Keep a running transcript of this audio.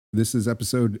This is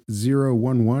episode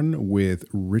 011 with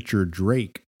Richard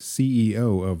Drake,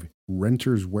 CEO of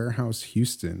Renters Warehouse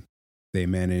Houston. They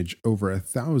manage over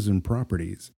 1,000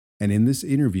 properties. And in this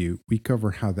interview, we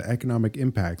cover how the economic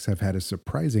impacts have had a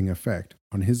surprising effect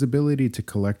on his ability to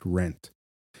collect rent,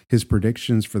 his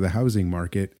predictions for the housing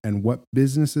market, and what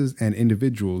businesses and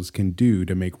individuals can do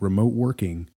to make remote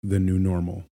working the new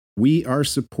normal. We are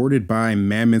supported by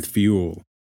Mammoth Fuel.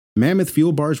 Mammoth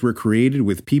Fuel bars were created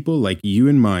with people like you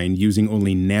in mind, using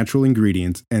only natural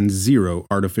ingredients and zero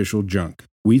artificial junk.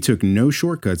 We took no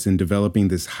shortcuts in developing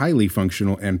this highly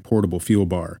functional and portable fuel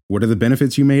bar. What are the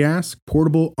benefits, you may ask?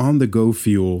 Portable on-the-go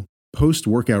fuel,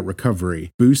 post-workout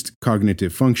recovery, boost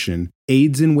cognitive function,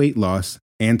 aids in weight loss,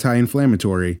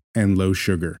 anti-inflammatory, and low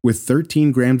sugar. With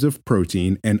 13 grams of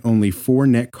protein and only 4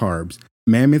 net carbs,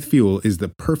 Mammoth Fuel is the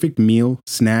perfect meal,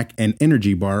 snack, and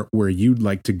energy bar where you'd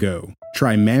like to go.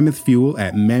 Try Mammoth Fuel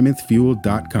at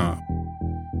mammothfuel.com.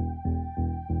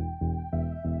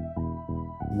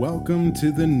 Welcome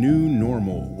to the new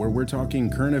normal, where we're talking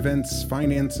current events,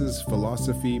 finances,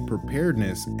 philosophy,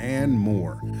 preparedness, and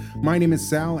more. My name is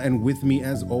Sal, and with me,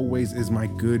 as always, is my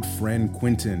good friend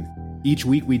Quentin. Each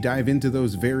week, we dive into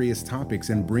those various topics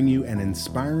and bring you an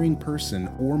inspiring person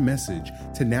or message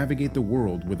to navigate the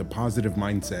world with a positive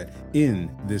mindset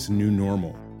in this new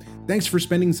normal. Thanks for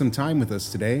spending some time with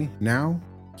us today. Now,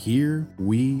 here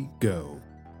we go.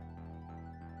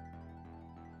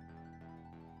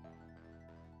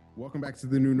 Welcome back to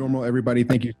the new normal, everybody.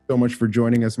 Thank you so much for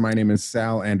joining us. My name is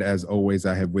Sal, and as always,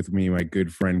 I have with me my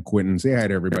good friend Quentin. Say hi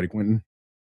to everybody, Quentin.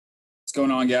 What's going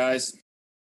on, guys?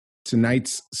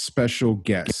 Tonight's special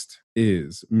guest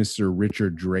is Mr.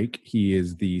 Richard Drake. He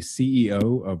is the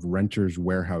CEO of Renters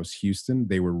Warehouse Houston.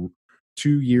 They were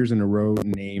 2 years in a row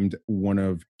named one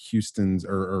of Houston's,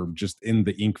 or just in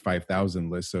the Inc.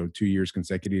 5000 list. So 2 years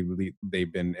consecutively,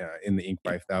 they've been in the Inc.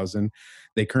 5000.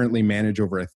 They currently manage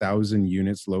over 1,000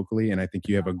 units locally. And I think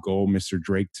you have a goal, Mr.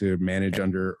 Drake, to manage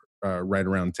under right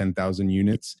around 10,000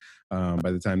 units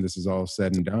by the time this is all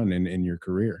said and done in your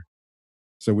career.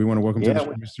 So we want to welcome to the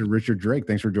show Mr. Richard Drake.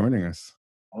 Thanks for joining us.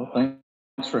 Well,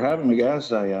 thanks for having me,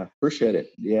 guys. I appreciate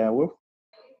it. Yeah,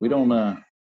 we don't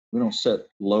set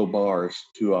low bars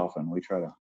too often. We try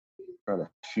to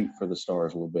shoot for the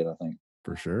stars a little bit. I think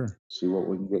For sure. see what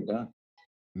we can get done.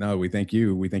 No, we thank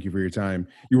you. We thank you for your time.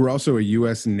 You were also a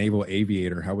U.S. naval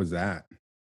aviator. How was that?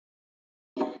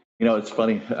 You know, it's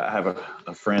funny. I have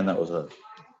a friend that was a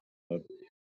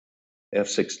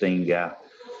F-16 guy,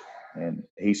 and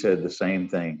he said the same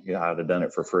thing. Yeah, I'd have done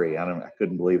it for free. I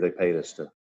couldn't believe they paid us to,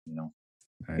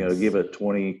 Nice. give a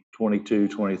 20, 22,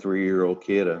 23-year-old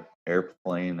kid a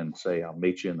airplane and say, I'll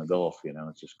meet you in the Gulf.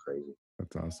 It's just crazy.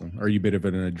 That's awesome. Are you a bit of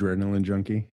an adrenaline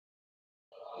junkie?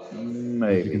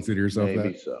 Maybe. Would you consider yourself maybe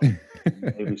that? so.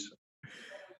 Maybe so.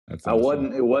 That's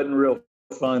awesome. It wasn't real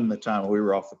fun the time we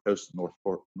were off the coast of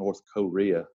North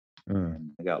Korea.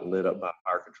 And I got lit up by a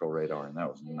fire control radar, and that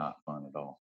was not fun at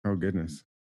all. Oh, goodness.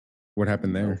 What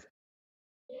happened there?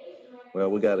 Well,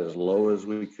 we got as low as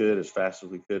we could, as fast as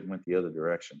we could, and went the other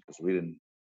direction, because we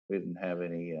didn't have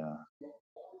any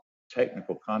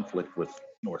technical conflict with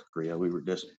North Korea. We were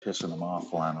just pissing them off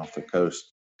flying off the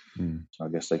coast. So I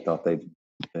guess they thought they'd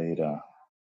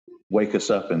wake us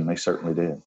up, and they certainly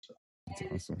did. So. That's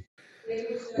awesome.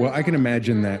 Well, I can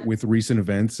imagine that with recent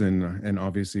events and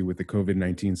obviously with the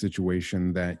COVID-19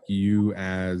 situation, that you,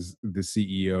 as the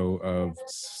CEO of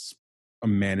a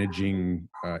managing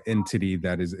entity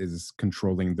that is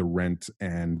controlling the rent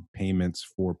and payments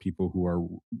for people who are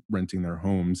renting their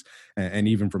homes, and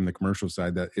even from the commercial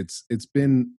side, that it's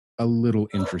been a little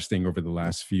interesting over the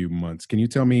last few months. Can you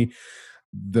tell me,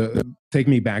 take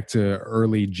me back to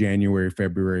early January,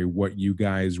 February, what you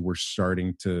guys were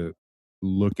starting to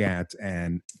look at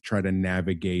and try to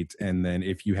navigate, and then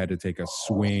if you had to take a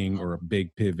swing or a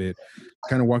big pivot,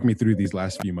 kind of walk me through these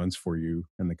last few months for you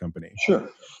and the company. Sure.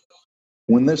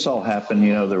 When this all happened,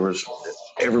 there was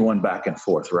everyone back and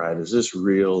forth, right? Is this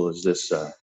real? Is this,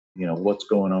 what's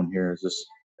going on here? Is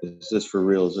this for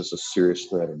real? Is this a serious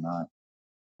threat or not?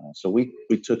 So we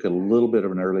took a little bit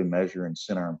of an early measure and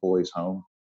sent our employees home,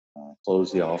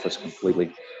 closed the office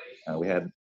completely. We had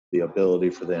the ability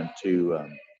for them to,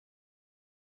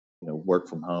 work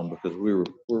from home, because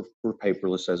we're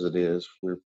paperless as it is.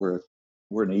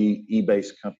 We're an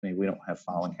e-based company. We don't have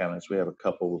filing cabinets. We have a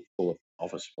couple full of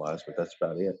office supplies, but that's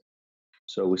about it.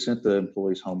 So we sent the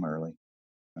employees home early.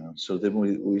 So then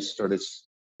we started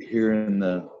hearing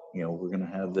we're going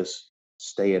to have this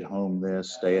stay at home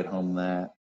this, stay at home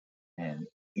that. And,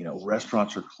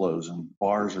 restaurants are closing,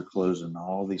 bars are closing,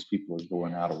 all these people are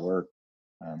going out of work.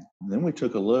 Then we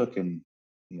took a look, and,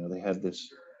 they had this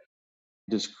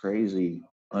this crazy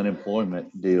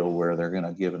unemployment deal where they're going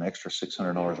to give an extra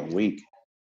 $600 a week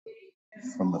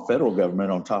from the federal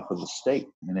government on top of the state.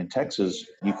 And in Texas,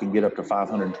 you can get up to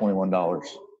 $521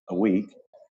 a week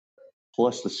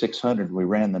plus the 600. We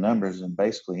ran the numbers, and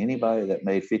basically anybody that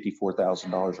made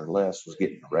 $54,000 or less was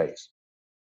getting a raise.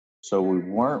 So we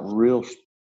weren't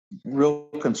real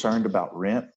concerned about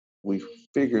rent. We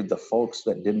figured the folks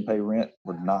that didn't pay rent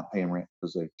were not paying rent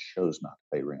because they chose not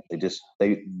to pay rent.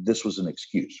 This was an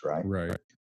excuse, right? Right.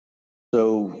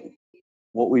 So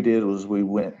what we did was we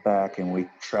went back and we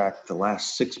tracked the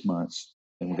last 6 months,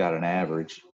 and we got an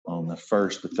average on the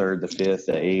 1st, the 3rd, the 5th,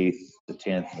 the 8th, the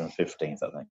 10th, and the 15th,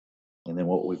 I think. And then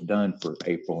what we've done for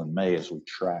April and May is we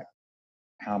track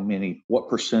what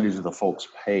percentage of the folks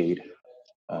paid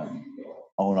on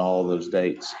all of those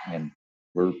dates, and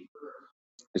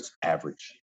it's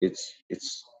average.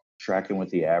 It's tracking with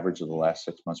the average of the last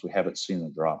 6 months. We haven't seen a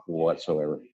drop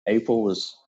whatsoever. April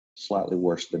was slightly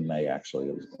worse than May, actually.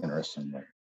 It was interesting.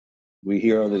 We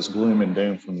hear all this gloom and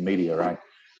doom from the media, right?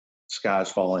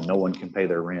 Sky's falling, no one can pay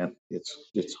their rent.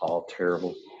 It's all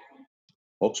terrible.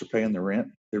 Folks are paying their rent.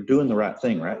 They're doing the right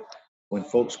thing, right? When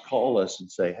folks call us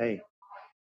and say, hey,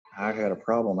 I got a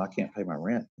problem, I can't pay my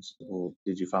rent. I said, well,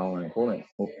 did you file unemployment?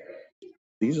 Well,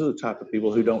 these are the type of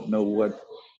people who don't know what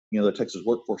the Texas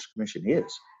Workforce Commission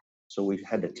is. So we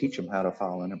had to teach them how to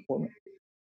file unemployment.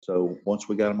 So once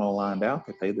we got them all lined out,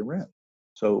 they paid the rent.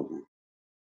 So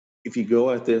if you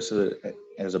go at this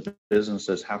as a business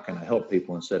as how can I help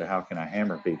people instead of how can I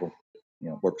hammer people,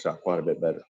 it works out quite a bit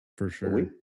better. For sure.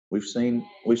 We've seen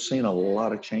a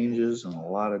lot of changes and a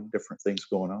lot of different things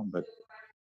going on, but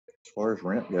as far as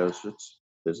rent goes, it's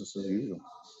business as usual.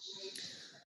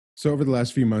 So over the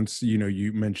last few months,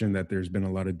 you mentioned that there's been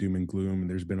a lot of doom and gloom, and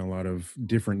there's been a lot of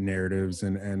different narratives,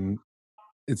 and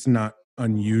it's not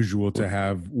unusual to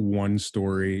have one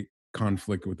story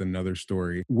conflict with another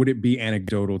story. Would it be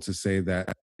anecdotal to say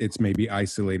that it's maybe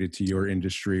isolated to your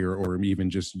industry or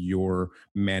even just your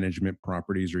management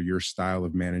properties or your style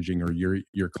of managing or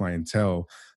your clientele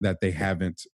that they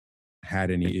haven't had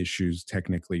any issues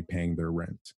technically paying their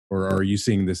rent? Or are you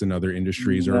seeing this in other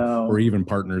industries or even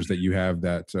partners that you have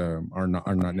that are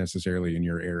not necessarily in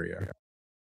your area?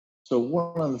 So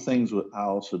one of the things I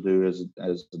also do as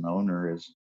an owner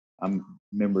is I'm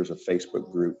members of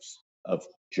Facebook groups of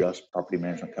just property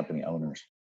management company owners.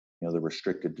 They're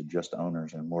restricted to just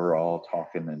owners, and we're all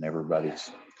talking and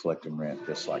everybody's collecting rent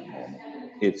just like normal.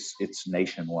 It's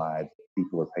nationwide.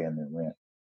 People are paying their rent.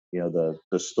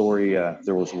 The story,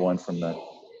 there was one from the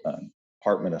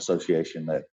apartment association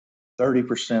that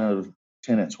 30% of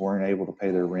tenants weren't able to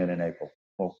pay their rent in April.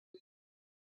 Well,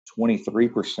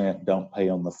 23% don't pay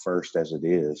on the 1st as it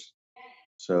is.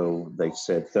 So they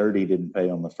said 30 didn't pay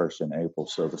on the 1st in April,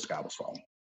 so the sky was falling.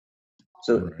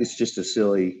 So right. It's just a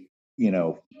silly, it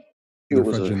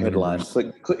was a headline.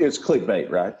 It's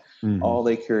clickbait, right? Mm-hmm. All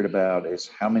they cared about is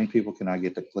how many people can I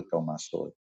get to click on my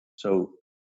story. So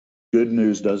good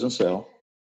news doesn't sell,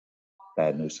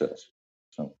 bad news sells.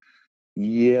 So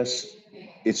yes,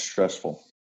 it's stressful.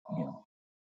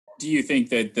 Do you think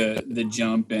that the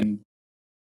jump in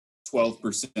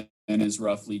 12% is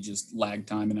roughly just lag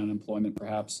time and unemployment,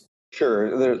 perhaps?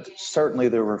 Sure.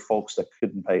 There were folks that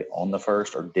couldn't pay on the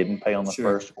 1st or didn't pay on the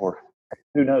 1st, or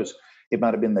who knows? It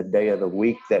might have been the day of the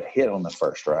week that hit on the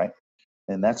 1st, right?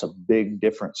 And that's a big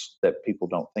difference that people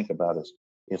don't think about is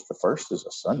if the 1st is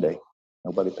a Sunday,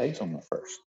 nobody pays on the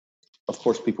 1st. Of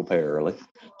course, people pay early,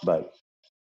 but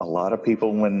a lot of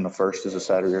people, when the 1st is a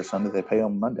Saturday or Sunday, they pay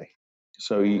on Monday.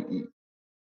 So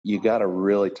you got to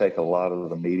really take a lot of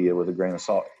the media with a grain of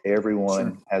salt.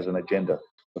 Everyone has an agenda.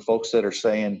 The folks that are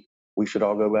saying we should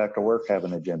all go back to work have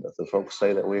an agenda. The folks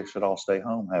say that we should all stay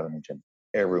home have an agenda.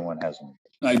 Everyone has an agenda.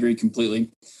 I agree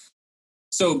completely.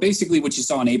 So basically what you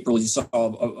saw in April, you saw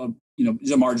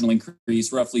a marginal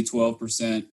increase, roughly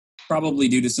 12%, probably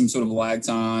due to some sort of lag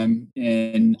time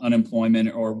in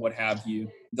unemployment or what have you,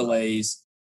 delays.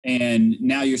 And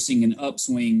now you're seeing an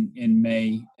upswing in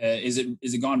May. Is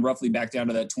it gone roughly back down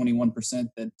to that 21%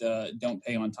 that don't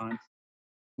pay on time?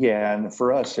 Yeah, and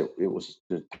for us, it was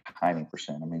a tiny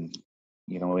percent. I mean,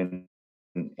 in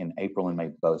April and May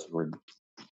both were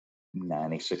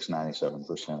 96,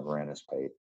 97% of rent is paid.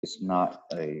 It's not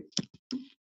an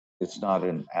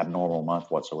abnormal month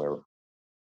whatsoever.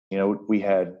 We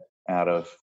had out of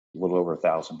a little over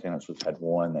 1,000 tenants, we've had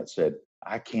one that said,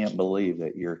 I can't believe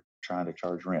that you're trying to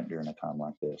charge rent during a time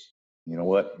like this. You know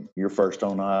what? You're first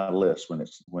on our list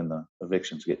when the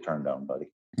evictions get turned on, buddy.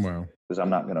 Wow. Because I'm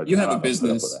not going to. You have a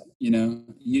business,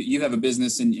 you have a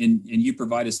business and you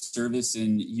provide a service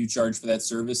and you charge for that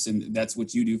service and that's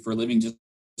what you do for a living. Just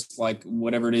just like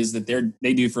whatever it is that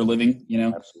they do for a living,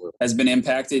 Absolutely. has been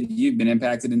impacted. You've been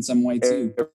impacted in some way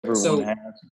too. Everyone has,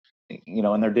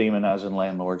 and they're demonizing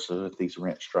landlords with these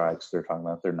rent strikes. They're talking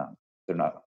about they're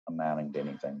not amounting to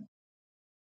anything.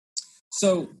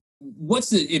 So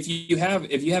if you have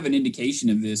an indication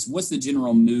of this, what's the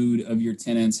general mood of your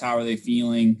tenants? How are they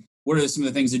feeling? What are some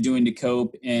of the things they're doing to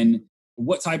cope? And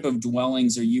what type of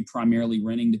dwellings are you primarily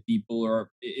renting to people,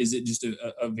 or is it just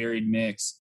a varied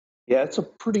mix? Yeah, it's a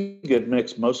pretty good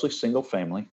mix, mostly single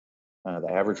family.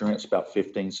 The average rent's about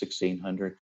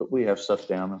 $1,500-1,600, but we have stuff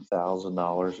down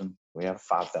 $1,000, and we have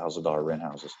 $5,000 rent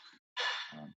houses.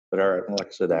 But like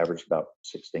I said, the average about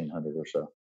 1,600 or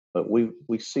so. But we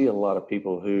see a lot of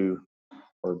people who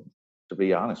are, to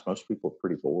be honest, most people are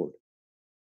pretty bored.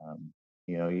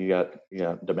 You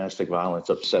got domestic violence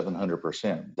up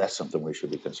 700%. That's something we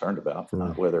should be concerned about.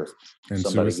 Not whether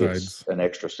somebody gets an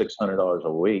extra $600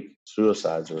 a week.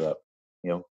 Suicides are up.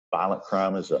 Violent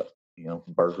crime is up.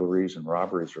 Burglaries and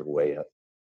robberies are way up.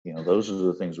 Those are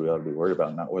the things we ought to be worried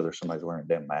about, not whether somebody's wearing a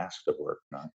damn mask at work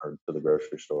or to the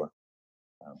grocery store.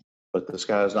 But the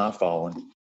sky is not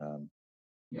falling.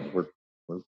 We're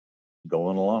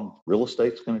going along. Real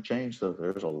estate's going to change, though.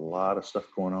 There's a lot of stuff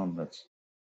going on that's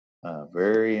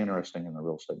very interesting in the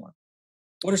real estate market.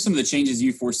 What are some of the changes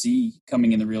you foresee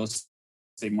coming in the real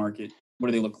estate market? What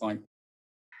do they look like?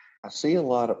 I see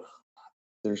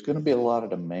there's going to be a lot of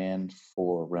demand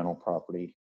for rental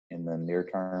property in the near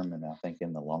term, and I think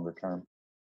in the longer term,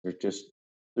 there's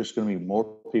going to be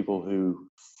more people who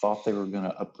thought they were going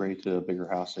to upgrade to a bigger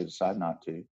house. They decide not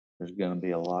to. There's going to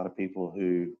be a lot of people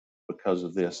who, because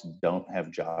of this, don't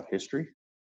have job history.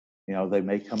 They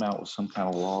may come out with some kind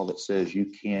of law that says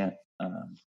you can't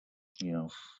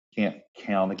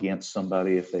count against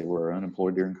somebody if they were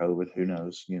unemployed during COVID. Who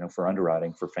knows? For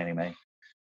underwriting for Fannie Mae,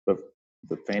 but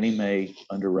the Fannie Mae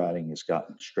underwriting has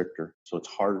gotten stricter, so it's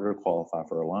harder to qualify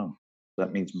for a loan.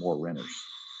 That means more renters,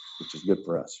 which is good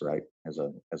for us, right? As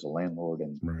a landlord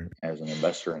and as an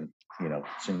investor in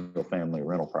single family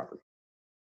rental property.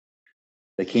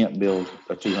 They can't build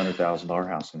a $200,000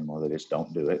 house anymore. They just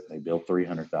don't do it. They build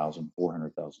 $300,000,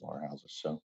 $400,000 houses.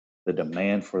 So the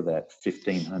demand for that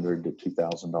 $1,500 to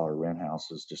 $2,000 rent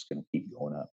house is just going to keep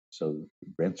going up. So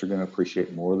rents are going to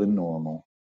appreciate more than normal.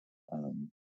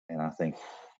 And I think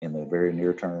in the very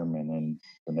near term and in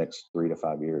the next 3 to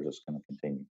 5 years, it's going to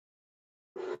continue.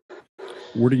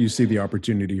 Where do you see the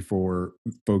opportunity for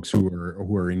folks who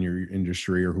are in your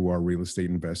industry or who are real estate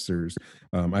investors?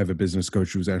 I have a business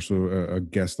coach who's actually a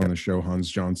guest on the show, Hans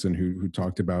Johnson, who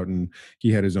talked about, and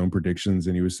he had his own predictions,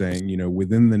 and he was saying,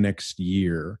 within the next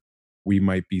year, we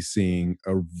might be seeing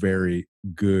a very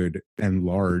good and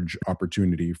large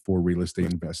opportunity for real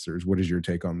estate investors. What is your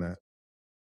take on that?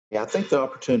 Yeah, I think the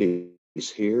opportunity is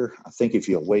here. I think if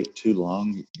you wait too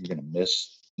long, you're going to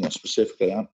miss.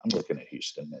 Specifically, I'm looking at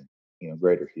Houston and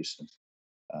Greater Houston.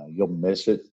 You'll miss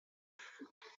it.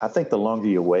 I think the longer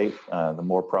you wait, the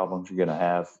more problems you're going to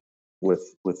have with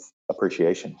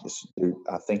appreciation.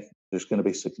 I think there's going to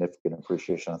be significant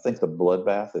appreciation. I think the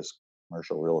bloodbath is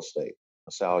commercial real estate.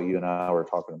 Sal, you and I were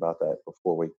talking about that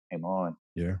before we came on.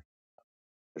 Yeah.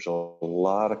 There's a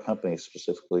lot of companies,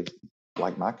 specifically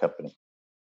like my company.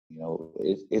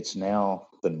 It's now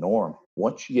the norm.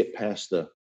 Once you get past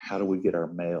how do we get our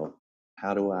mail?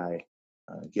 How do I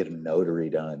get a notary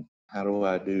done? How do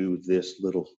I do this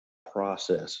little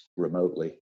process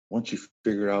remotely? Once you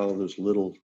figure out all those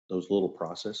little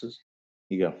processes,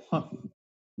 you go, I'm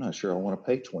not sure I want to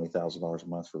pay $20,000 a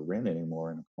month for rent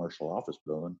anymore in a commercial office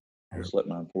building. I'll just let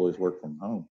my employees work from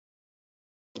home.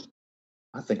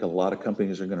 I think a lot of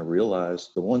companies are going to realize,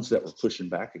 the ones that were pushing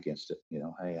back against it,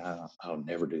 hey, I'll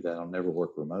never do that. I'll never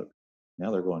work remote.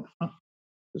 Now they're going,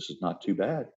 this is not too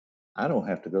bad. I don't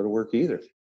have to go to work either.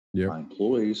 Yep. My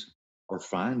employees are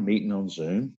fine meeting on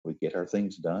Zoom. We get our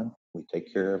things done. We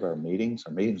take care of our meetings.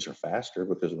 Our meetings are faster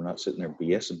because we're not sitting there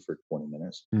BSing for 20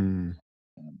 minutes.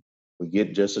 We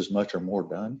get just as much or more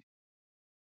done.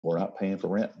 We're not paying for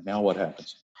rent. Now what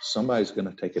happens? Somebody's going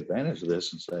to take advantage of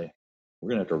this and say, we're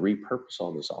going to have to repurpose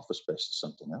all this office space to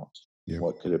something else. Yep.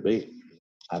 What could it be?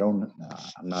 I'm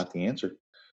not the answer,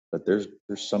 but there's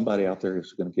somebody out there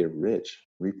who's going to get rich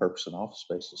repurposing office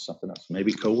space to something else.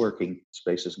 Maybe co-working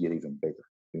spaces get even bigger.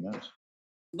 Who knows?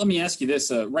 Let me ask you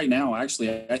this. Right now,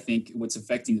 actually, I think what's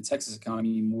affecting the Texas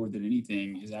economy more than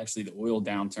anything is actually the oil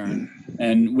downturn.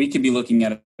 And we could be looking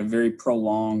at a very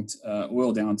prolonged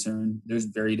oil downturn. There's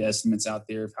varied estimates out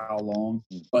there of how long.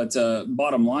 But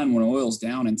bottom line, when oil's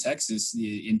down in Texas,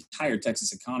 the entire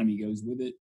Texas economy goes with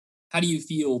it. How do you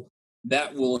feel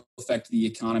that will affect the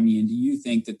economy? And do you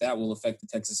think that will affect the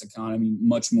Texas economy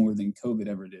much more than COVID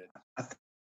ever did?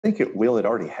 think it will. It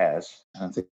already has. I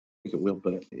think it will,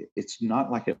 but it's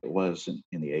not like it was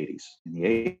in the 80s. In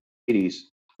the 80s,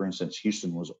 for instance,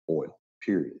 Houston was oil,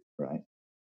 period, right?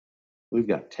 We've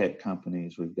got tech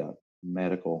companies, we've got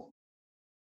medical.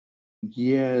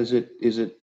 Yeah, is it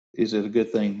a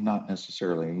good thing? Not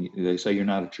necessarily. They say you're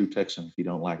not a true Texan if you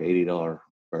don't like $80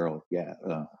 barrel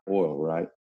oil, right?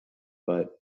 But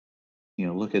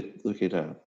look at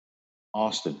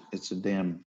Austin. It's a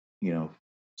damn It's a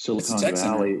Silicon tech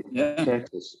center. Valley, Yeah.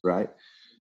 Texas, right?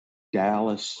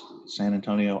 Dallas, San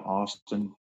Antonio,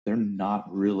 Austin. They're not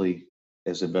really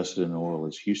as invested in oil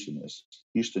as Houston is.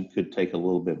 Houston could take a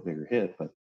little bit bigger hit,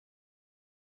 but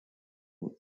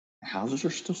houses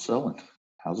are still selling.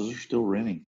 Houses are still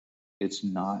renting. It's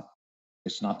not.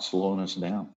 It's not slowing us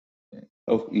down.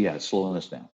 Oh yeah, it's slowing us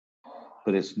down,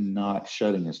 but it's not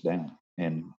shutting us down.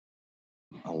 And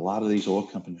a lot of these oil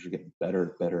companies are getting better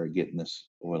and better at getting this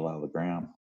oil out of the ground.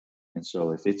 And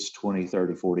so if it's 20,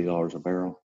 30, $40 a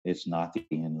barrel, it's not the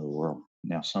end of the world.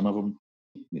 Now, some of them,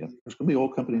 there's going to be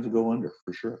oil companies that go under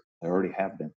for sure. They already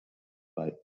have been,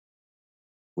 but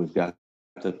we've got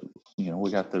we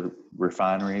got the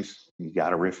refineries. You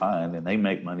got to refine, and they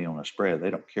make money on a spread. They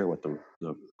don't care what the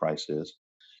price is.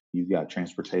 You've got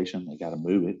transportation. They got to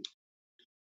move it.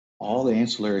 All the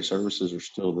ancillary services are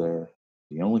still there.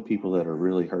 The only people that are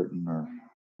really hurting are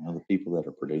the people that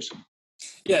are producing.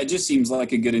 Yeah, it just seems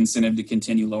like a good incentive to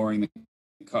continue lowering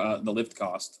the lift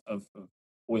cost of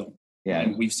oil. Yeah,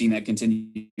 and we've seen that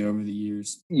continue over the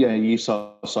years. Yeah, you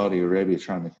saw Saudi Arabia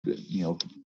trying to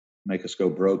make us go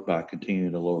broke by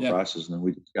continuing to lower prices, and then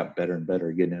we just got better and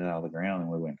better at getting it out of the ground,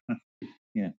 and we went,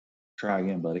 try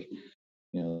again, buddy.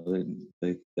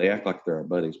 They act like they're our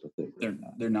buddies, but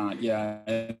they're not. Yeah,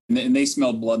 and they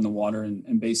smelled blood in the water,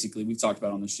 and basically we've talked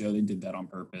about on the show they did that on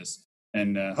purpose.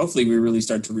 And hopefully we really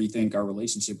start to rethink our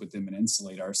relationship with them and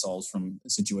insulate ourselves from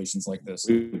situations like this.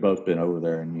 We've both been over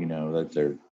there, and that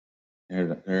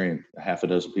there ain't half a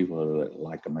dozen people that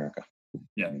like America.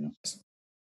 Yeah.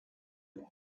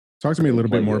 Talk to me a little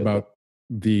bit more about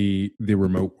the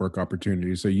remote work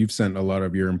opportunity. So you've sent a lot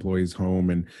of your employees home,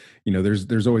 and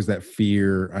there's always that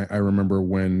fear. I remember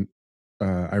when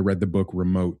I read the book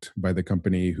Remote by the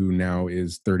company who now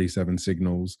is 37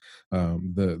 Signals.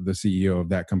 The CEO of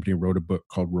that company wrote a book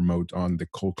called Remote on the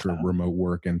culture of remote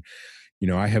work, and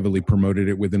I heavily promoted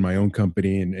it within my own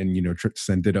company and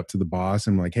sent it up to the boss.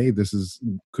 I'm like, hey,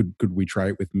 could we try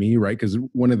it with me? Right. Because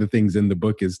one of the things in the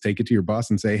book is take it to your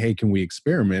boss and say, hey, can we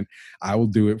experiment? I will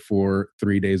do it for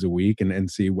 3 days a week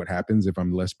and see what happens. If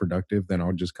I'm less productive, then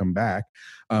I'll just come back.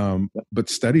 But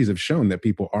studies have shown that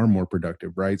people are more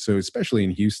productive. Right. So especially in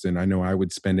Houston, I know I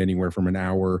would spend anywhere from an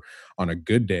hour on a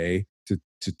good day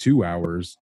to 2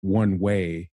 hours one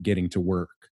way getting to work.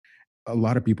 A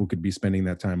lot of people could be spending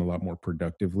that time a lot more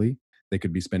productively. They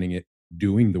could be spending it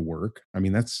doing the work. I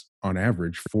mean, that's on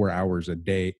average 4 hours a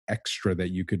day extra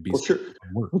that you could be spending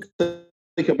on work.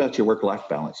 Think about your work-life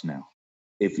balance now.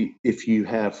 If you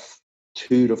have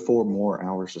 2 to 4 more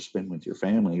hours to spend with your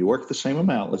family, you work the same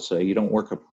amount. Let's say you don't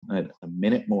work a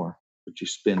minute more, but you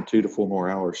spend 2 to 4 more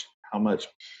hours. How much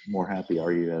more happy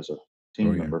are you as a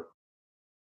team member?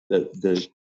 The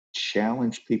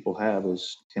challenge people have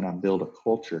is, can I build a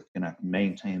culture? Can I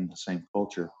maintain the same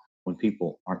culture when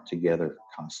people aren't together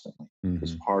constantly?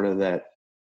 Because part of that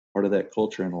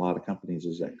culture in a lot of companies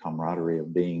is that camaraderie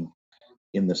of being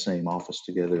in the same office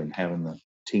together and having the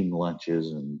team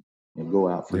lunches and go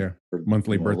out for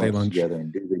monthly birthday lunch together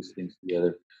and do these things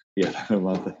together.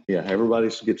 Everybody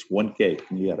gets one cake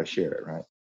and you got to share it, right?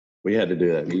 We had to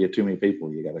do that. You get too many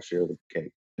people, you got to share the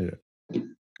cake.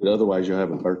 But otherwise you'll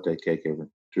have a birthday cake every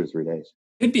 2 or 3 days.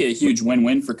 It'd be a huge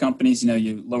win-win for companies.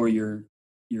 You lower your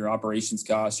operations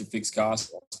costs, your fixed costs,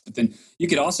 but then you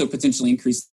could also potentially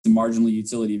increase the marginal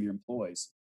utility of your employees.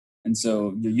 And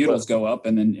so your utils go up,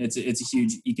 and then it's a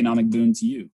huge economic boon to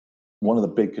you. One of the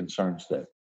big concerns that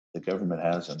the government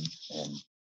has and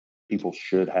people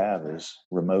should have is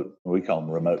remote. We call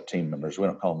them remote team members. We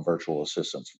don't call them virtual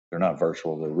assistants. They're not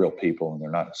virtual. They're real people, and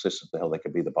they're not assistants. The hell, they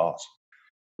could be the boss.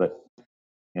 But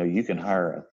you can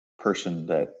hire a person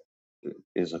that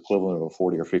is equivalent of a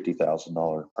 $40,000 or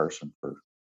 $50,000 person for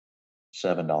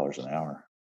 $7 an hour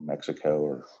in Mexico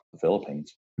or the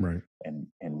Philippines. Right. And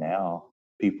now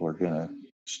people are going to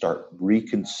start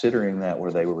reconsidering that,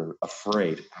 where they were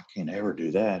afraid. I can't ever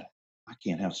do that. I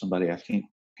can't have somebody. I can't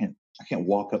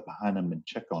walk up behind them and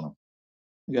check on them.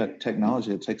 You got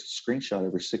technology that takes a screenshot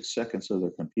every 6 seconds of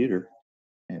their computer,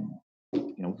 and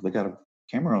they got a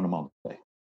camera on them all day.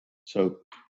 So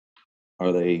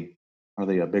are they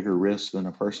a bigger risk than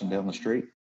a person down the street?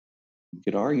 You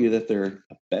could argue that they're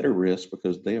a better risk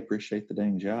because they appreciate the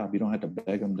dang job. You don't have to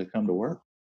beg them to come to work.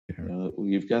 Yeah.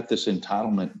 You've got this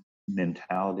entitlement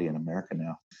mentality in America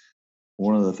now.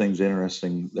 One of the things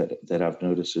interesting that I've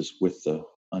noticed is with the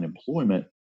unemployment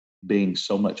being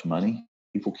so much money,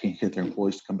 people can't get their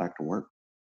employees to come back to work.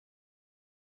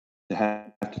 They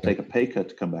have to take a pay cut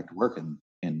to come back to work.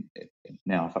 And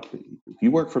now, if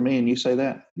you work for me and you say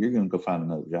that, you're going to go find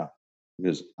another job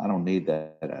because I don't need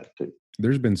that attitude.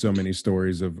 There's been so many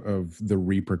stories of the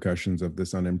repercussions of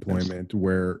this unemployment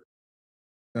where,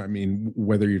 I mean,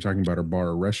 whether you're talking about a bar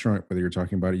or restaurant, whether you're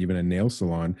talking about even a nail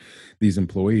salon, these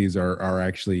employees are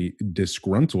actually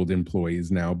disgruntled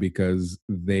employees now because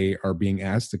they are being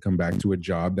asked to come back to a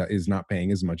job that is not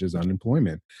paying as much as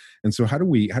unemployment. And so how do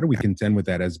we contend with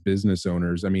that as business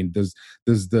owners? I mean, does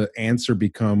the answer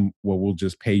become, well, we'll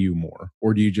just pay you more?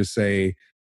 Or do you just say,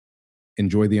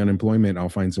 enjoy the unemployment, I'll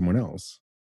find someone else?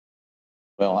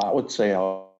 Well, I would say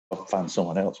I'll find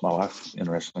someone else. My wife,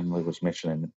 interestingly, was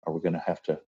mentioning, are we going to have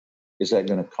to, is that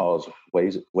going to cause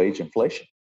wage inflation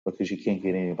because you can't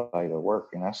get anybody to work?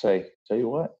 And I say, tell you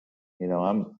what,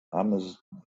 I'm as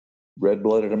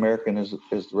red-blooded American as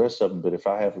the rest of them. But if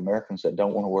I have Americans that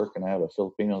don't want to work and I have a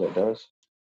Filipino that does,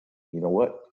 you know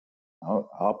what?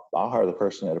 I'll hire the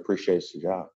person that appreciates the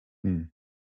job. Hmm.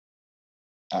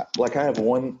 Like I have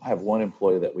one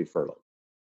employee that we furloughed.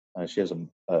 She has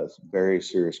a very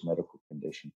serious medical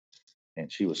condition,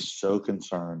 and she was so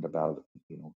concerned about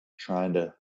trying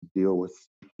to deal with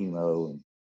chemo and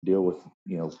deal with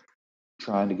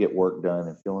trying to get work done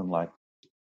and feeling like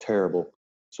terrible.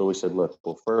 So we said, look,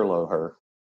 we'll furlough her,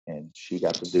 and she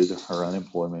got to do her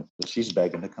unemployment, but she's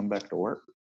begging to come back to work.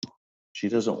 She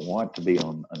doesn't want to be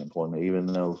on unemployment, even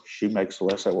though she makes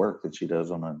less at work than she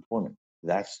does on unemployment.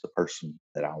 That's the person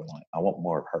that I want. I want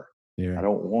more of her. Yeah. I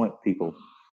don't want people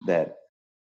that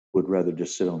would rather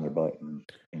just sit on their butt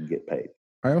and get paid.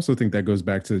 I also think that goes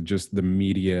back to just the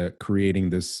media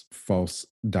creating this false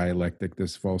dialectic,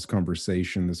 this false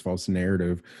conversation, this false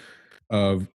narrative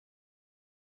of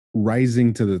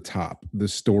rising to the top, the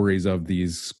stories of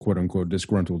these quote unquote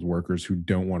disgruntled workers who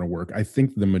don't want to work. I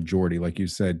think the majority, like you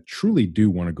said, truly do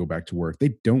want to go back to work.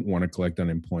 They don't want to collect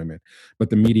unemployment, but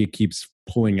the media keeps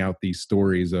pulling out these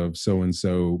stories of so and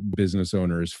so business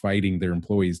owners fighting their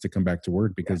employees to come back to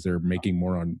work because they're making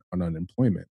more on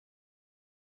unemployment.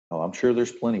 Oh, I'm sure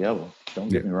there's plenty of them. Don't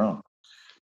get me wrong.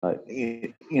 But,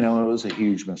 it was a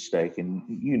huge mistake. And,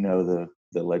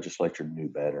 the legislature knew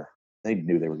better. They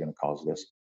knew they were going to cause this.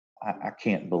 I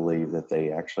can't believe that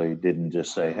they actually didn't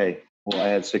just say, hey, we'll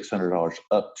add $600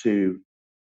 up to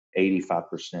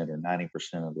 85% or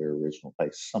 90% of their original pay,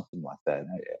 something like that.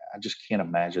 I just can't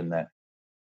imagine that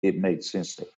it made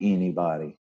sense to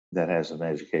anybody that has an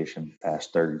education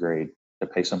past third grade to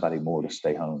pay somebody more to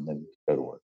stay home than to go to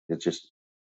work. It's just,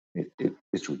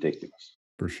 it's ridiculous.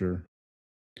 For sure.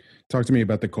 Talk to me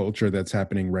about the culture that's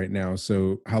happening right now.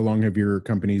 So, how long have your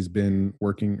companies been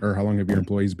working, or how long have your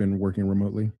employees been working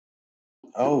remotely?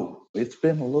 Oh, it's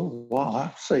been a little while.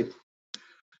 I'd say,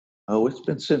 it's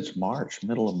been since March,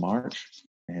 middle of March,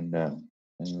 and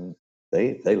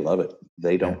they love it.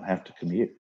 They Yeah. don't have to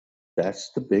commute.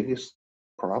 That's the biggest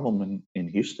problem in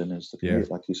Houston is the Yeah.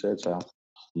 commute. Like you said, Sal,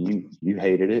 you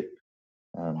hated it.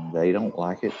 They don't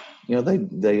like it.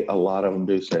 They a lot of them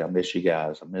do say, "I miss you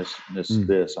guys. I miss Mm.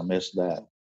 this. I miss that,"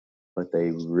 but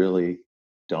they really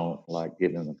don't like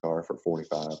getting in the car for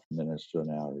 45 minutes to an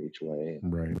hour each way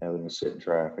and Right. having to sit in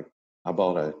traffic. I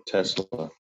bought a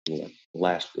Tesla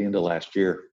end of last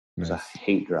year because I Nice.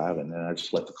 hate driving, and I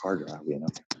just let the car drive.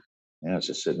 And it's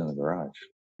just sitting in the garage.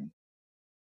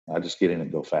 I just get in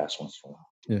and go fast once in a while.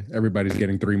 Yeah. Everybody's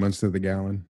getting 3 months to the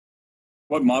gallon.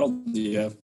 What model do you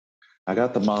have? I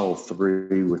got the Model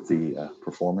 3 with the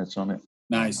performance on it.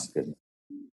 Nice. Oh, my goodness.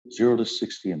 0 to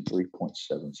 60 in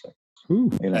 3.7 seconds. Ooh.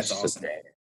 That's awesome.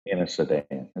 In a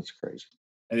sedan. That's crazy.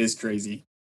 That is crazy.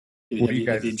 What do you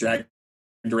Have you guys- dragged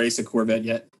to race a Corvette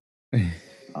yet?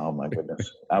 Oh, my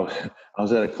goodness. I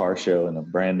was at a car show, and a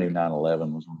brand new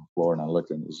 911 was on the floor, and I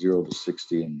looked at it, 0 to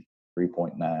 60 in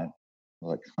 3.9. I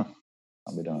was like,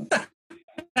 I'll be done.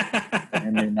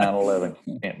 Brand new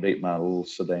 911. Can't beat my little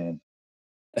sedan.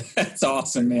 That's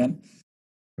awesome, man.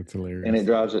 That's hilarious. And it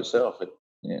drives itself.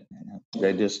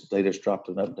 They just dropped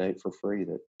an update for free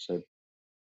that said,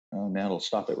 oh, now it'll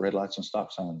stop at red lights and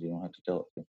stop signs. You don't have to tell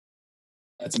it to.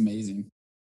 That's amazing.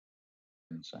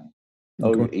 Insane.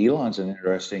 Oh, Elon's an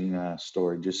interesting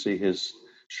story. Did you see his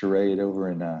charade over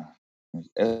in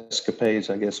Escapades,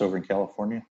 I guess, over in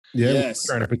California? Yeah. Yes.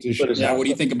 Trying to petition. But Yeah, what do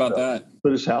you think about that?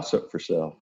 Put his house up for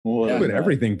sale. What Yeah. a Put nut.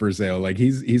 everything for sale. Like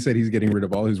he said he's getting rid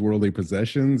of all his worldly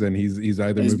possessions, and he's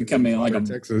either He's moving becoming to like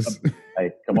Nevada or Texas.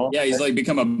 Hey, come on. yeah, he's like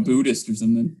become a Buddhist or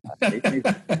something. He needs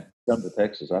to come to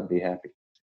Texas. I'd be happy.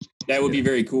 That would be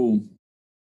very cool.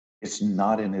 It's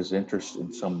not in his interest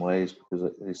in some ways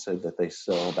because they said that they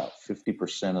sell about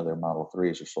 50% of their Model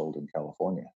 3s are sold in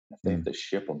California. If they have to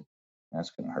ship them, that's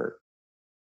going to hurt.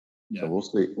 Yeah. So we'll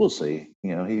see. We'll see.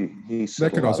 You know, he said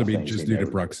That could a lot also of be things just he due to never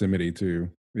did. proximity too.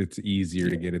 It's easier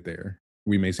to get it there.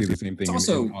 We may see the same thing It's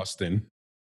in also- Austin.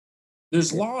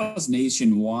 There's Yeah. laws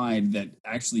nationwide that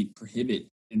actually prohibit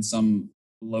in some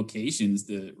locations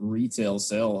the retail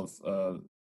sale of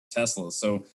Tesla.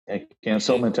 So You can't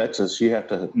sell them in Texas. You have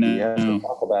to No.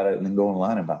 talk about it and then go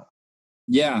online about it.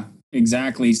 yeah,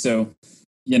 exactly. So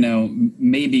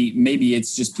maybe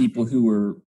it's just people who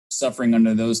are suffering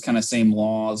under those kind of same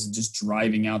laws, just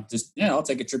driving out. Just I'll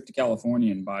take a trip to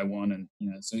California and buy one,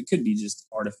 and so it could be just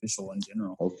artificial in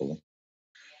general. Hopefully,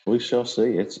 we shall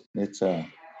see. It's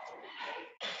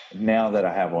now that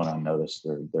I have one, I notice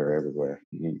they're everywhere.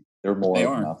 They're more They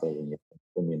of them are. out there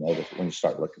when you notice when you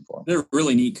start looking for them. They're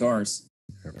really neat cars.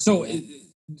 So,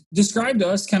 describe to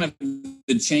us kind of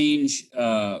the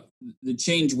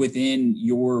change within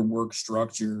your work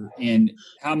structure, and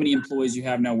how many employees you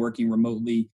have now working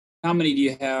remotely. How many do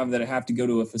you have that have to go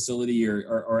to a facility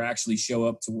or actually show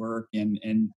up to work, and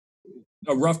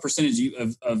a rough percentage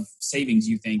of savings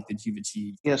you think that you've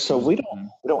achieved? Yeah, so we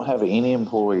don't have any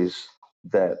employees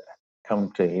that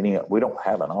come to any. We don't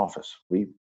have an office. We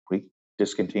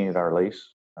discontinued our lease.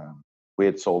 We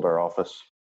had sold our office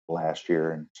last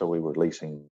year, and so we were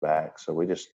leasing back. So we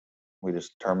just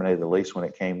terminated the lease when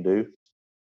it came due,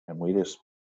 and we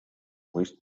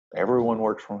everyone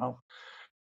works from home.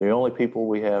 The only people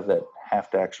we have that have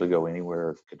to actually go anywhere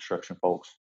are construction folks.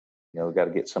 We've got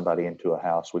to get somebody into a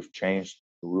house. We've changed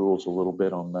the rules a little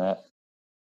bit on that,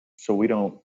 so we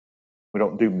don't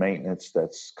do maintenance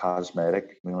that's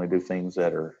cosmetic. We only do things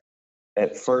that are.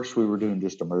 At first, we were doing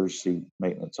just emergency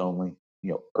maintenance only.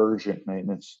 Urgent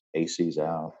maintenance, AC's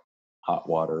out, hot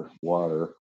water,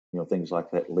 things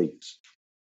like that, leaks.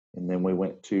 And then we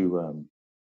went to,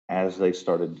 as they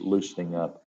started loosening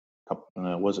up,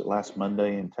 was it last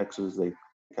Monday in Texas? They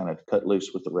kind of cut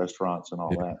loose with the restaurants and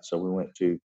all that. So we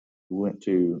went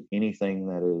to anything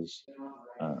that is,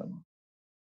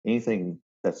 anything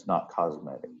that's not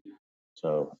cosmetic.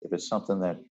 So if it's something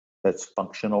that's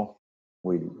functional,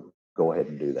 we go ahead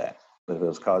and do that. But if it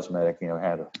was cosmetic,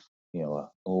 had a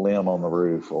limb on the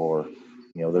roof, or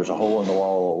there's a hole in the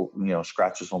wall,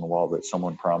 scratches on the wall that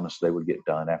someone promised they would get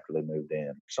done after they moved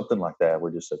in, something like that.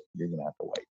 We're just you're gonna have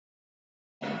to wait.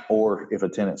 Or if a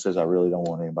tenant says, I really don't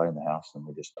want anybody in the house, then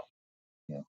we just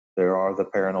don't. There are the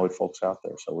paranoid folks out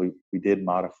there, so we did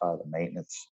modify the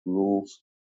maintenance rules.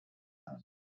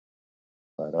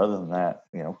 But other than that,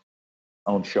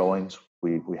 on showings,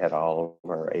 we had all of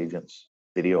our agents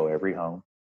video every home,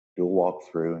 do a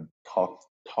walkthrough, and talk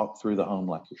through the home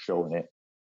like you're showing it,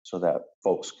 so that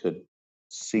folks could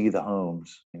see the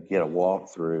homes and get a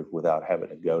walkthrough without having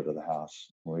to go to the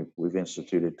house. We've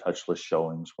instituted touchless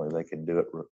showings where they can do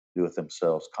it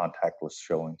themselves, contactless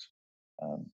showings.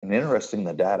 And interesting,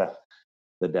 the data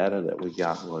that we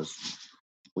got was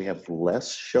we have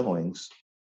less showings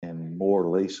and more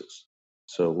leases.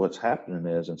 So what's happening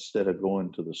is, instead of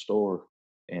going to the store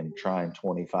and trying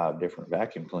 25 different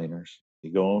vacuum cleaners,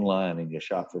 you go online and you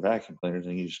shop for vacuum cleaners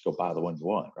and you just go buy the one you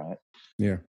want, right?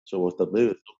 Yeah. So what they'll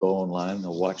do is they'll go online,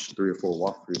 they'll watch 3 or 4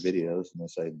 walkthrough videos, and they'll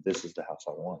say, this is the house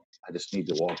I want. I just need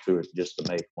to walk through it just to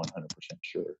make 100%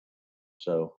 sure.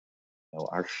 So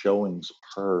our showings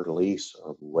per lease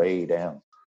are way down.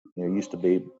 It used to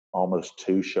be almost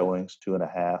 2 showings,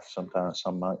 2.5, sometimes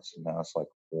some months, and now it's like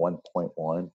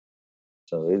 1.1.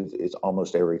 So it's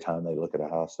almost every time they look at a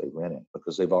house, they rent it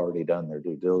because they've already done their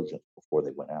due diligence before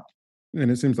they went out. And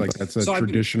it seems like that's a So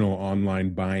traditional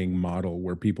online buying model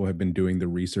where people have been doing the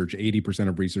research. 80%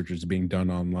 of research is being done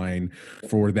online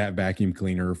for that vacuum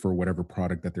cleaner, for whatever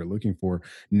product that they're looking for.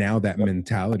 Now that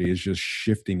mentality is just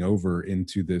shifting over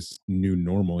into this new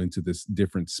normal, into this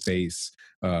different space,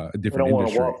 a different They don't want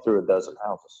to industry. walk through a dozen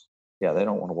houses. Yeah, they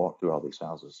don't want to walk through all these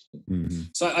houses. Mm-hmm.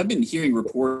 So I've been hearing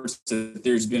reports that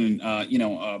there's been,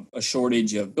 a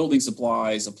shortage of building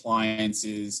supplies,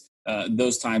 appliances,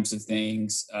 those types of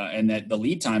things, and that the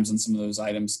lead times on some of those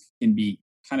items can be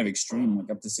kind of extreme,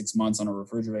 like up to 6 months on a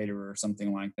refrigerator or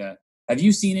something like that. Have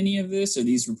you seen any of this? Or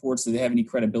these reports, do they have any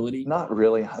credibility? Not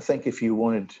really. I think if you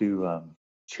wanted to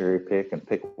cherry pick and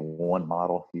pick one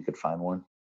model, you could find one.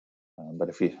 But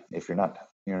if you're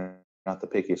not the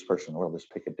pickiest person in the world,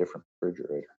 just pick a different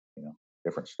refrigerator,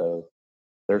 different stove.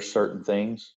 There's certain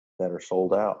things that are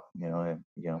sold out, and,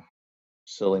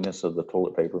 silliness of the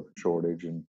toilet paper shortage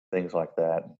and things like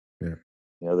that. Yeah.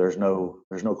 There's no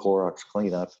Clorox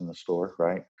cleanup in the store,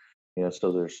 right?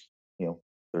 So there's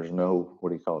no, what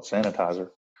do you call it, sanitizer.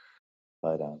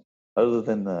 But other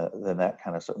than that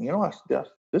kind of stuff,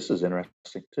 this is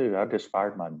interesting too. I just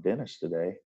fired my dentist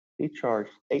today. He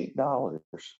charged $8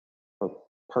 for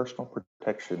personal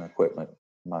protection equipment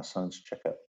for my son's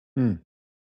checkup.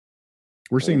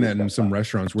 We're So seeing he that just in got some fined.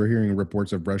 restaurants. We're hearing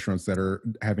reports of restaurants that are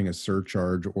having a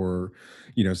surcharge or,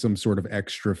 some sort of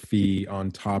extra fee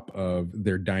on top of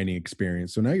their dining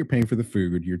experience. So now you're paying for the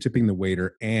food, you're tipping the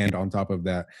waiter, and on top of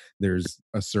that, there's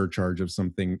a surcharge of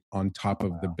something on top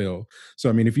of the Wow. bill. So,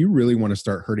 I mean, if you really want to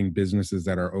start hurting businesses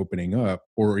that are opening up,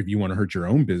 or if you want to hurt your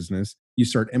own business, you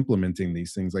start implementing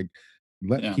these things. Like,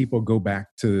 let Yeah. people go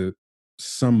back to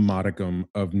some modicum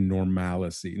of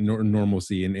normalcy in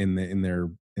their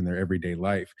everyday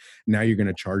life. Now you're going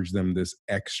to charge them this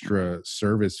extra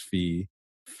service fee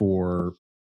for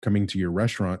coming to your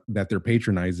restaurant that they're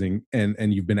patronizing,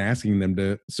 and you've been asking them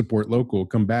to support local,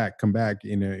 come back,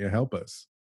 help us.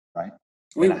 Right.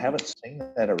 We, And I haven't seen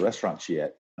that at restaurants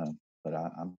yet, but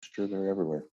I'm sure they're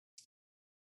everywhere.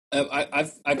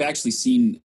 I've actually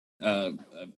seen a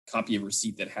copy of a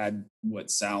receipt that had what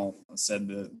Sal said,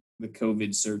 the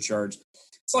COVID surcharge.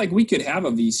 It's like we could have a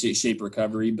V-shaped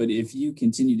recovery, but if you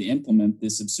continue to implement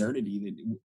this absurdity,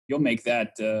 that you'll make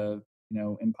that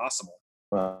impossible.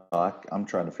 Well, I'm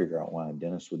trying to figure out why a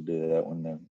dentist would do that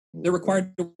when They're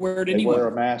required to wear it they anyway. wear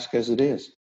a mask as it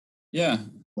is. Yeah,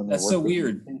 When they're that's so working.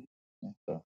 weird. Yeah,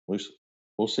 so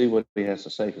we'll see what he has to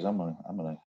say, because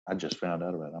I just found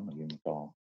out about it. I'm gonna give him a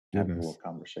call, have a Goodness. little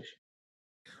conversation.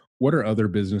 What are other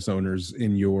business owners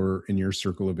in your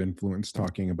circle of influence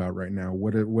talking about right now?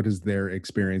 What has their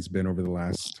experience been over the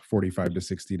last 45 to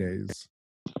 60 days?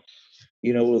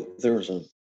 There was a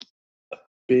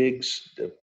big,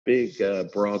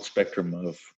 broad spectrum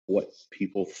of what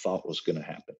people thought was going to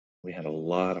happen. We had a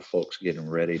lot of folks getting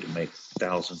ready to make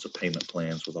thousands of payment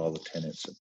plans with all the tenants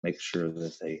and make sure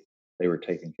that they were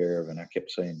taken care of. And I kept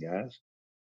saying, guys,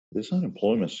 this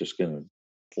unemployment's just going to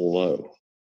flow,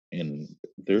 and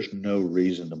there's no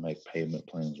reason to make payment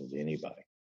plans with anybody.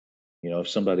 If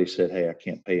somebody said, hey, I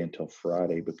can't pay until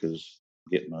Friday because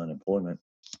I'm getting my unemployment,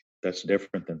 that's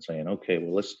different than saying, okay,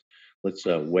 well, let's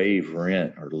waive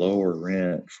rent or lower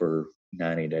rent for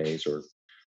 90 days, or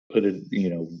put it,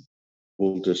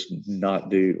 we'll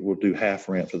do half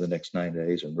rent for the next 90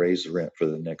 days and raise the rent for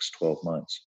the next 12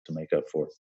 months to make up for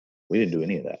it. We didn't do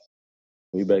any of that.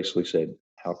 We basically said,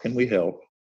 how can we help?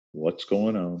 What's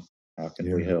going on? How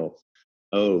can we help?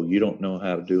 Oh, you don't know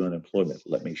how to do unemployment.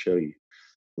 Let me show you.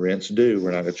 Rent's due.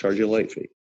 We're not going to charge you a late fee.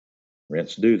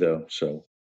 Rent's due, though, so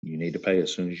you need to pay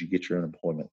as soon as you get your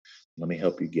unemployment. Let me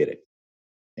help you get it.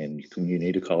 And you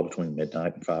need to call between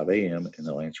midnight and 5 a.m. and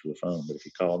they'll answer the phone. But if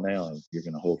you call now, you're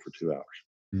going to hold for 2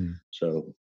 hours.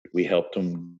 So we helped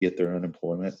them get their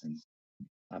unemployment. And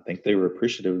I think they were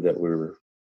appreciative that we were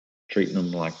treating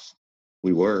them like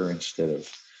we were, instead of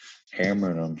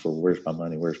hammering them for where's my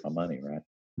money, right?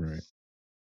 Right.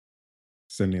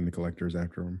 Sending the collectors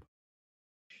after them.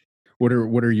 What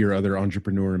are your other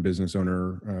entrepreneur and business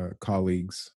owner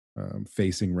colleagues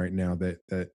facing right now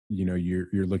that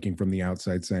you're looking from the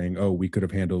outside saying, oh, we could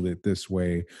have handled it this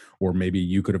way, or maybe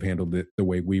you could have handled it the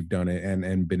way we've done it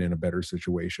and been in a better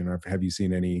situation? Have you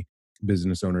seen any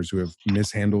business owners who have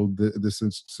mishandled this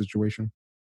situation?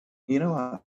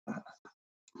 Off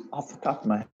the top of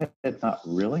my head, not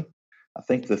really. I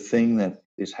think the thing that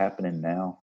is happening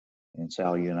now, and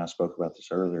Sal, you and I spoke about this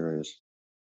earlier, is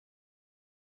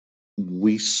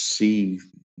we see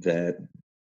that,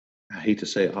 I hate to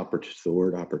say the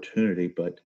word opportunity,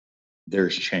 but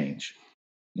there's change.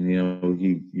 And,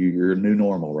 you're new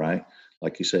normal, right?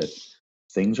 Like you said,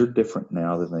 things are different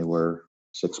now than they were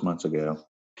 6 months ago.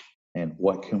 And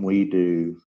what can we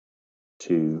do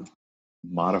to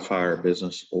modify our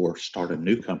business or start a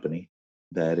new company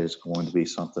that is going to be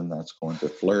something that's going to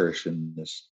flourish in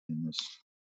this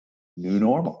new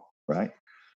normal, right?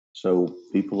 So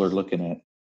people are looking at,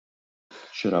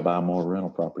 should I buy more rental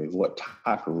property? What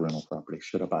type of rental property?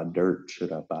 Should I buy dirt?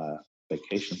 Should I buy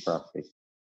vacation property?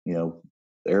 The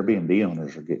Airbnb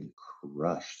owners are getting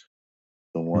crushed.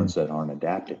 The ones that aren't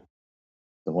adapting.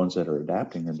 The ones that are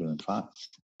adapting are doing fine.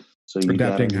 So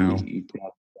Adapting how?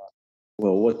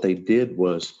 Well, what they did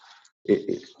was,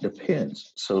 it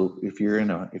depends. So if you're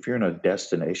in a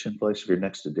destination place, if you're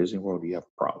next to Disney World, you have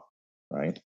a problem,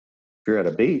 right? If you're at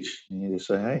a beach, you need to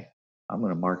say, hey, I'm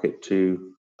going to market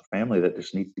to a family that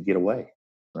just needs to get away,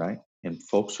 right? And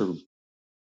folks are,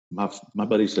 my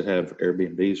buddies that have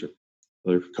Airbnbs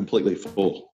They're completely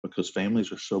full because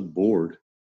families are so bored.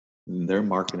 And they're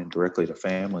marketing directly to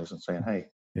families and saying, "Hey,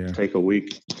 Yeah. take a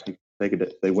week, take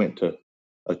a." They went to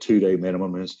a 2-day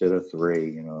minimum instead of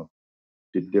 3.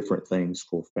 Did different things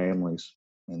for families,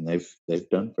 and they've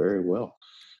done very well.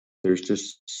 There's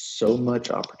just so much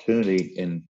opportunity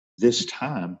in this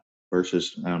time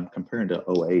versus I'm comparing to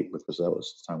 '08 because that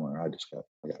was the time when I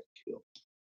got killed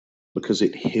because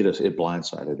it hit us, it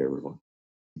blindsided everyone.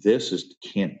 This is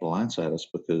can't blindside us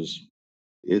because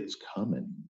it's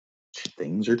coming.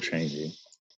 Things are changing.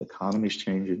 The economy's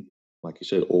changing. Like you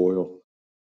said, oil,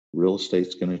 real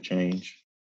estate's going to change.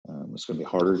 It's going to be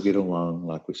harder to get a loan,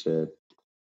 like we said.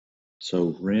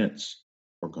 So rents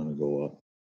are going to go up.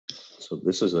 So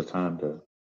this is a time to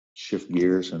shift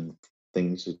gears and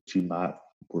things that you might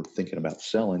were thinking about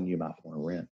selling, you might want to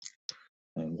rent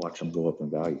and watch them go up in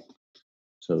value.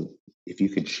 So if you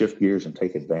can shift gears and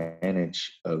take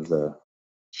advantage of the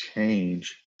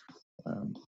change,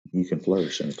 you can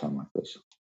flourish in a time like this.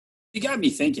 You got me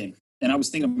thinking, and I was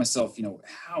thinking to myself,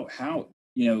 how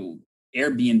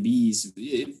Airbnbs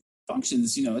it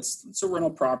functions. It's a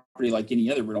rental property like any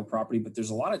other rental property, but there's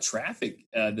a lot of traffic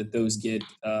that those get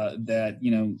that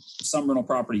some rental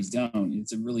properties don't.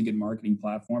 It's a really good marketing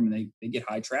platform, and they get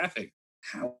high traffic.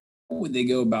 How would they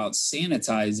go about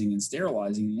sanitizing and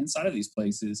sterilizing the inside of these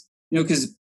places?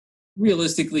 Because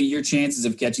realistically, your chances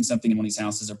of catching something in one of these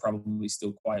houses are probably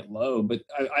still quite low. But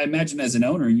I imagine as an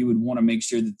owner, you would want to make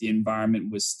sure that the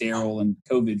environment was sterile and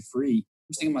COVID free.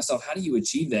 I'm just thinking to myself, how do you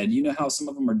achieve that? Do you know how some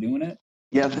of them are doing it?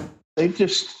 Yeah, they're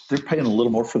paying a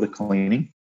little more for the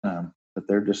cleaning, but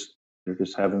they're just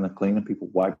having the cleaning people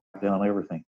wipe down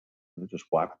everything. They're just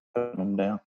wiping them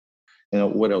down.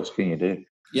 What else can you do?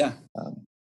 Yeah.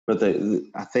 But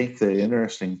I think the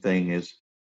interesting thing is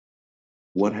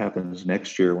what happens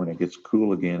next year when it gets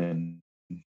cool again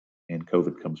and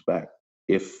COVID comes back.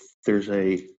 If there's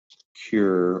a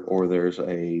cure or there's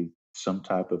some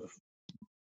type of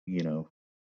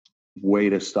way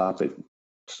to stop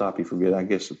you from getting. I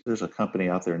guess there's a company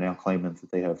out there now claiming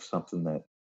that they have something that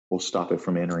will stop it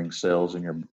from entering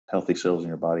healthy cells in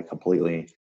your body completely,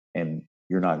 and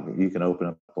you can open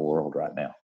up the world right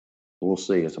now. We'll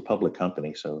see. It's a public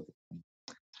company, so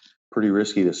pretty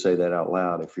risky to say that out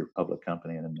loud if you're a public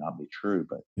company and it not be true.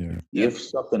 But if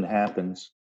something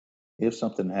happens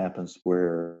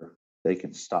where they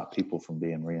can stop people from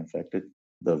being reinfected,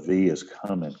 the V is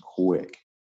coming quick.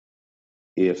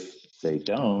 If they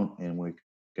don't, and we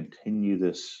continue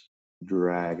this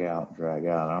drag out,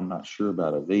 I'm not sure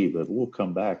about a V, but we'll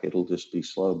come back. It'll just be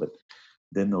slow, but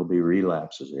then there'll be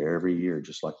relapses every year,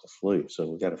 just like the flu.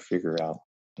 So we got to figure out,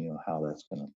 how that's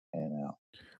going to pan out.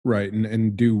 Right.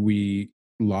 And do we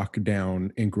lock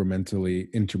down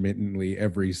incrementally, intermittently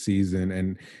every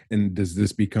season? And does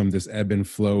this become this ebb and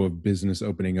flow of business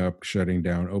opening up, shutting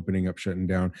down, opening up, shutting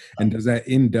down? And does that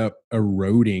end up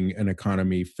eroding an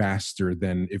economy faster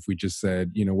than if we just said,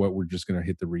 you know what, we're just going to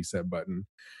hit the reset button?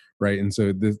 Right. And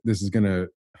so this has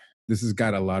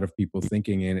got a lot of people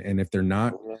thinking, and if they're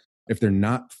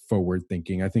not forward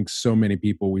thinking, I think so many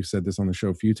people, we've said this on the show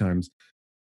a few times,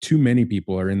 too many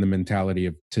people are in the mentality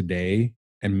of today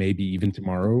and maybe even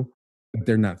tomorrow, but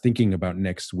they're not thinking about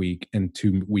next week and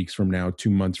 2 weeks from now, 2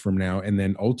 months from now, and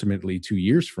then ultimately 2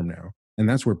 years from now. And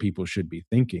that's where people should be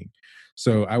thinking.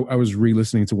 So I was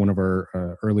re-listening to one of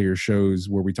our earlier shows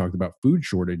where we talked about food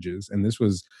shortages, and this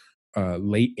was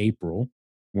late April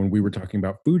when we were talking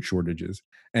about food shortages.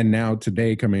 And now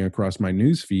today, coming across my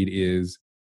news feed is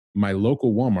my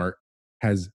local Walmart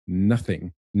has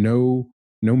nothing, no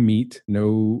meat,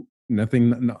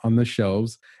 nothing on the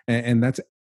shelves, and that's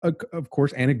of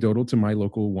course anecdotal to my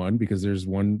local one because there's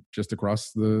one just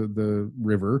across the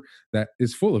river that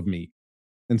is full of meat.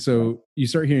 And so you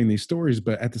start hearing these stories,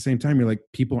 but at the same time, you're like,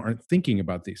 people aren't thinking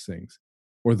about these things,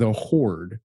 or they'll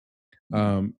hoard.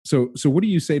 So what do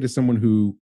you say to someone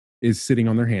who is sitting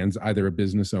on their hands, either a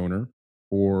business owner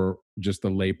or just a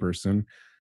layperson,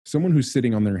 someone who's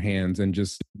sitting on their hands and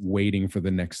just waiting for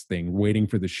the next thing, waiting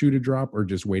for the shoe to drop, or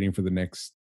just waiting for the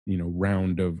next,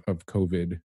 round of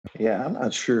COVID? Yeah, I'm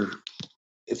not sure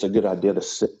it's a good idea to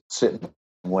sit and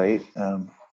wait.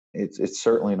 It's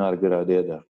certainly not a good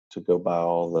idea to go buy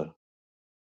all the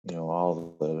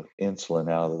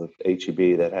insulin out of the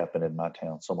HEB. That happened in my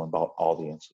town. Someone bought all the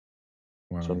insulin,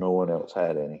 Wow. so no one else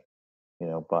had any.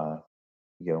 You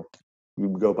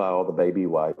go buy all the baby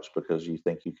wipes because you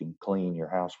think you can clean your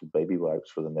house with baby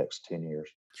wipes for the next 10 years.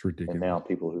 It's ridiculous. And now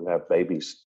people who have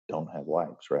babies don't have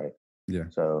wipes, right? Yeah.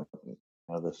 So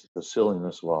the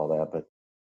silliness of all that, but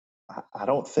I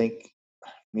don't think,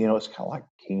 it's kind of like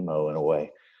chemo in a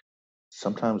way.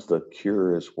 Sometimes the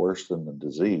cure is worse than the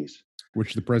disease.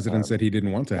 which the president said he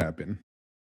didn't want to happen.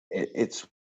 It's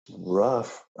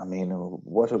rough. I mean,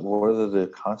 what are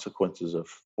the consequences of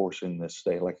forcing this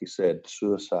state? Like you said,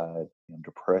 suicide,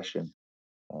 depression,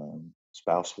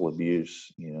 spousal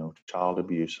abuse, child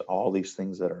abuse, all these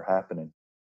things that are happening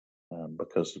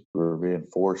because we're being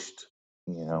forced.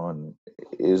 And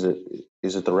is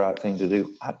it the right thing to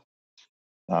do?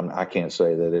 I can't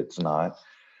say that it's not,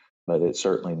 but it's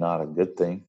certainly not a good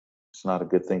thing. It's not a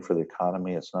good thing for the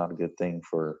economy. It's not a good thing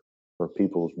for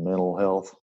people's mental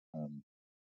health.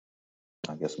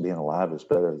 I guess being alive is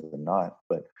better than not,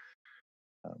 but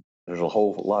there's a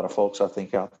whole lot of folks I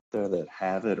think out there that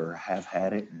have it or have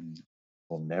had it and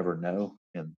will never know.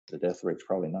 And the death rate's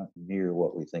probably not near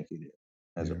what we think it is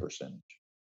as a percentage.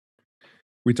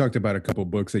 We talked about a couple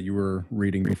books that you were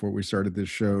reading before we started this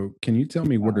show. Can you tell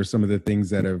me what are some of the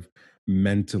things that have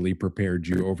mentally prepared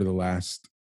you over the last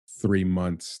 3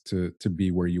 months to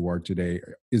be where you are today?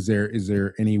 Is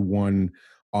there any one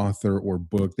author or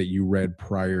book that you read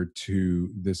prior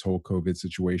to this whole COVID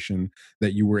situation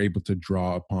that you were able to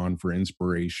draw upon for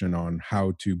inspiration on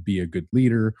how to be a good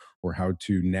leader or how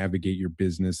to navigate your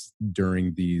business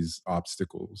during these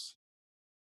obstacles?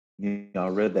 I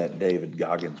read that David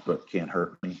Goggins book, Can't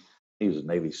Hurt Me. He was a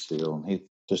Navy SEAL, and he's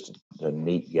just a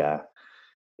neat guy.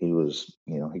 He was,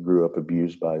 he grew up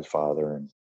abused by his father, and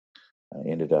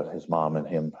ended up his mom and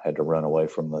him had to run away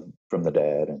from the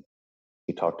dad. And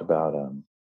he talked about,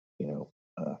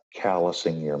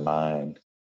 callousing your mind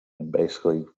and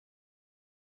basically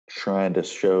trying to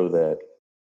show that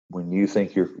when you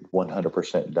think you're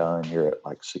 100% done, you're at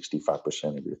like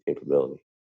 65% of your capability.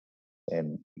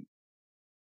 And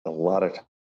a lot of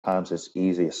times it's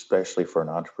easy, especially for an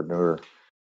entrepreneur,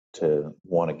 to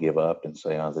want to give up and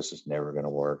say, "Oh, this is never going to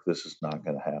work. This is not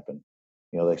going to happen."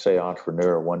 They say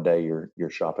entrepreneur. One day you're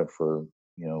shopping for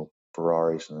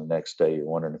Ferraris, and the next day you're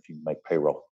wondering if you can make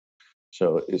payroll.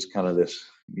 So it's kind of this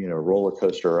roller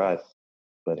coaster ride.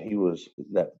 But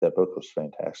that book was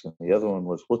fantastic. The other one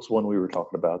was, what's the one we were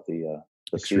talking about? The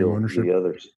Extreme SEAL, Ownership. the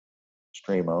others,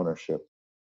 Extreme Ownership.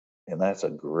 And that's a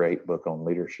great book on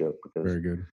leadership because Very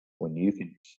good. when you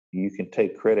can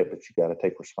take credit, but you got to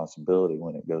take responsibility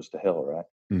when it goes to hell, right?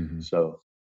 Mhm. So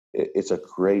it's a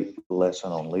great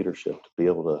lesson on leadership to be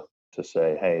able to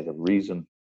say, hey, the reason,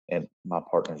 and my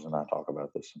partners and I talk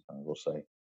about this sometimes, we'll say,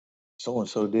 so and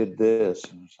so did this,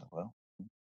 and it's like, well,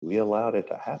 we allowed it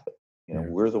to happen. Yeah.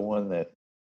 We're the one that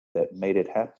made it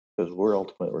happen because we're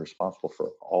ultimately responsible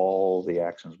for all the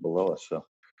actions below us. So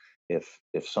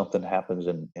if something happens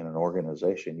in an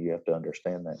organization, you have to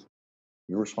understand that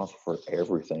you're responsible for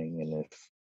everything. And if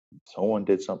someone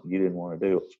did something you didn't want to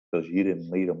do, it's because you didn't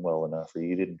lead them well enough, or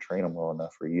you didn't train them well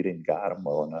enough, or you didn't guide them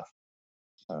well enough.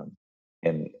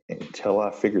 And until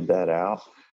I figured that out,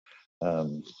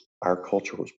 our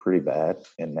culture was pretty bad.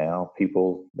 And now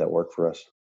people that work for us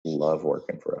love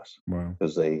working for us. Wow.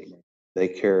 Because they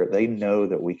care. They know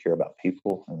that we care about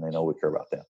people, and they know we care about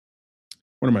them.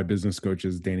 One of my business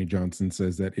coaches, Danny Johnson,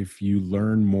 says that if you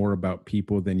learn more about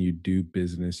people than you do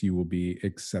business, you will be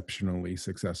exceptionally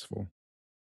successful.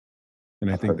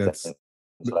 And I think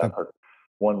I've heard.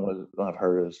 One I've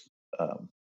heard is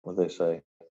what they say: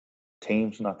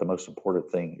 team's not the most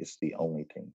important thing; it's the only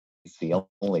thing. It's the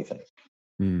only thing.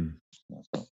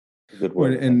 So, good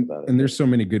way to think about it. And there's so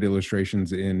many good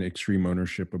illustrations in Extreme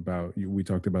Ownership about. We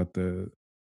talked about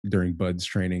during Bud's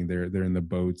training, they're in the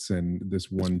boats, and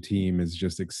this one team is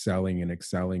just excelling and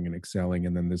excelling and excelling,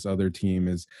 and then this other team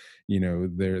is,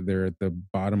 they're at the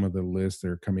bottom of the list.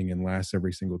 They're coming in last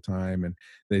every single time, and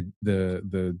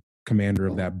the commander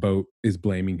of that boat is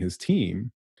blaming his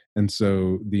team, and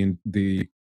so the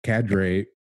cadre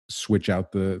switch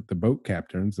out the boat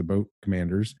captains, the boat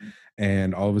commanders,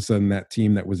 and all of a sudden that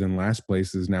team that was in last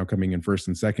place is now coming in first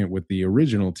and second with the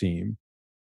original team.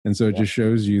 And so it just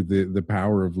shows you the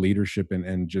power of leadership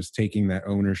and just taking that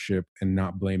ownership and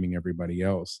not blaming everybody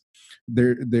else.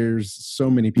 There's so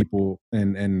many people,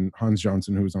 and Hans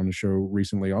Johnson, who was on the show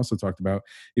recently, also talked about,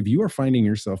 if you are finding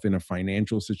yourself in a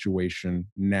financial situation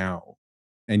now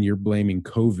and you're blaming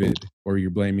COVID or you're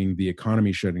blaming the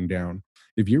economy shutting down,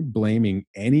 if you're blaming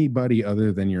anybody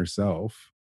other than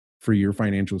yourself for your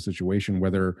financial situation,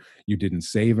 whether you didn't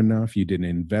save enough, you didn't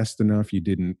invest enough, you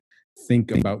didn't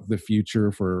think about the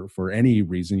future for any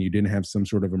reason, you didn't have some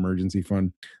sort of emergency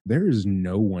fund, there is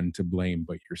no one to blame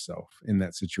but yourself in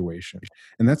that situation.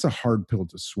 And that's a hard pill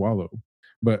to swallow.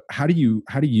 But how do you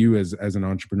as an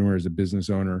entrepreneur, as a business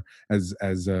owner, as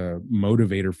a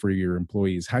motivator for your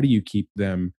employees, how do you keep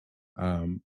them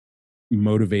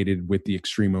motivated with the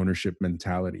extreme ownership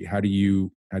mentality? How do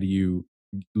you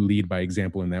lead by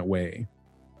example in that way?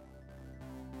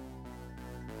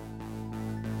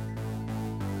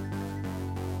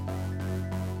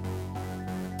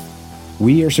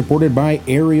 We are supported by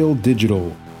Ariel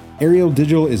Digital. Ariel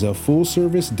Digital is a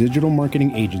full-service digital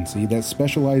marketing agency that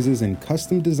specializes in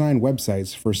custom-designed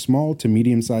websites for small to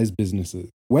medium-sized businesses.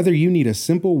 Whether you need a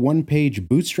simple one-page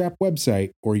bootstrap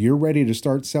website or you're ready to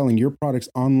start selling your products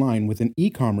online with an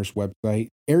e-commerce website,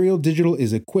 Ariel Digital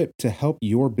is equipped to help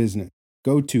your business.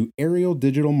 Go to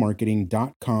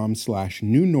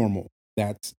arieldigitalmarketing.com/new normal.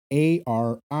 That's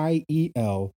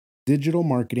ARIEL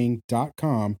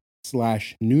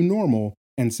digitalmarketing.com/new normal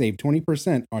and save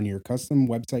 20% on your custom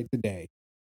website today.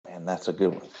 Man, that's a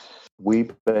good one. We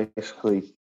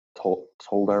basically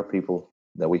told our people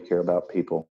that we care about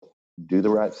people. Do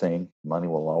the right thing. Money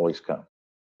will always come.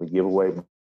 We give away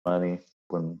money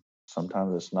when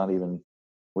sometimes it's not even,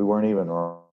 we weren't even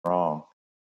wrong.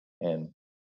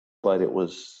 But it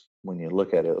was, when you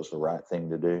look at it, it was the right thing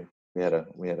to do. We had a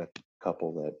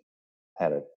couple that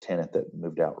had a tenant that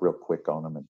moved out real quick on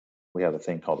them, and we have a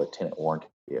thing called a tenant warranty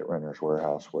at Renters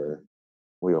Warehouse where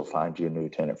we will find you a new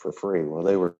tenant for free. Well,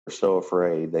 they were so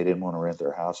afraid they didn't want to rent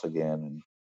their house again, and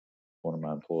one of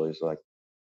my employees like,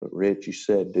 "But Rich, you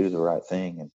said do the right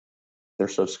thing, and they're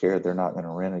so scared they're not going to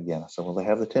rent again." I said, "Well, they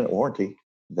have the tenant warranty.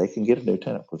 They can get a new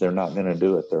tenant, but they're not going to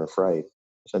do it. They're afraid."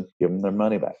 I said, "Give them their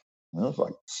money back." And it was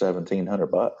like $1,700.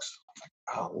 I was like,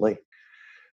 golly.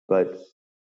 But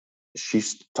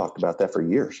she's talked about that for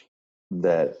years,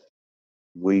 that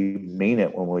we mean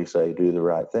it when we say do the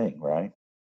right thing, right?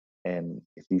 And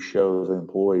if you show the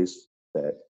employees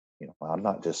that, I'm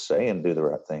not just saying do the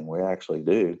right thing, we actually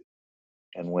do.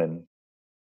 And when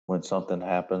something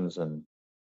happens and,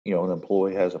 an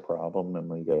employee has a problem and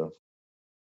we go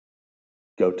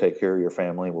take care of your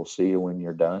family, we'll see you when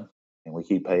you're done, and we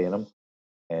keep paying them,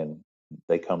 and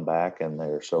they come back and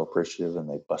they're so appreciative and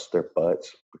they bust their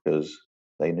butts because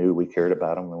they knew we cared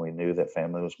about them and we knew that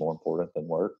family was more important than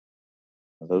work.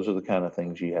 And those are the kind of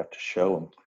things you have to show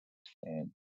them,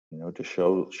 and to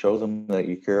show them that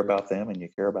you care about them and you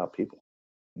care about people.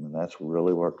 And that's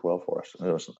really worked well for us.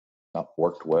 It was not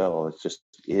worked well; it just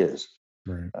is.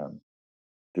 Right.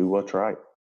 Do what's right.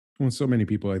 Well, so many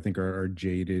people I think are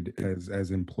jaded as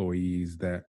employees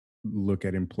that look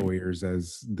at employers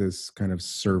as this kind of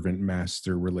servant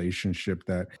master relationship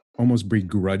that almost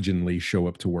begrudgingly show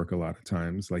up to work a lot of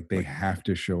times. Like they have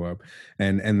to show up.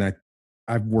 And that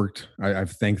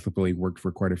I've thankfully worked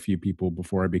for quite a few people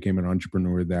before I became an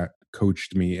entrepreneur that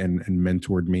coached me and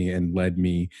mentored me and led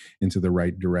me into the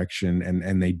right direction.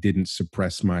 And they didn't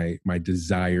suppress my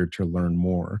desire to learn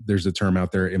more. There's a term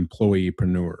out there,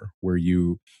 employeepreneur, where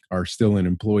you are still an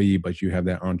employee, but you have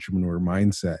that entrepreneur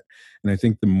mindset. And I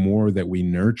think the more that we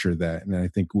nurture that, and I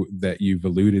think that you've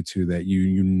alluded to that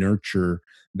you nurture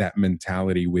that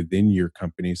mentality within your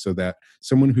company so that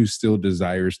someone who still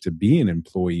desires to be an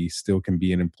employee still can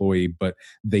be an employee, but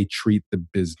they treat the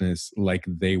business like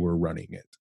they were running it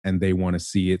and they want to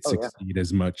see it succeed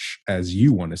as much as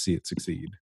you want to see it succeed.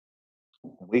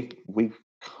 We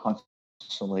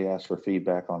constantly ask for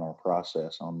feedback on our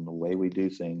process, on the way we do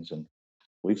things, and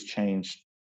we've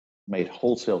made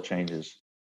wholesale changes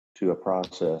to a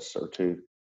process or two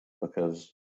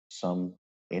because some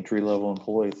entry-level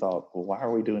employee thought, well, why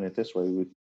are we doing it this way?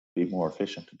 We'd be more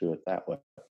efficient to do it that way.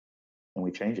 And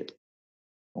we change it.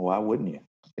 Why wouldn't you?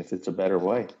 If it's a better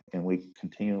way. And we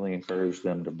continually encourage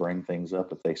them to bring things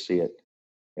up if they see it.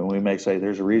 And we may say,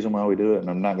 there's a reason why we do it, and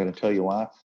I'm not going to tell you why.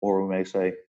 Or we may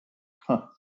say,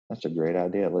 that's a great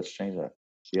idea. Let's change that.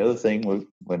 The other thing,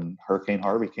 when Hurricane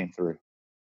Harvey came through,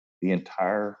 the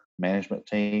entire management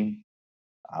team,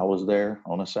 I was there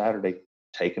on a Saturday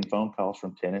taking phone calls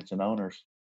from tenants and owners,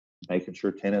 making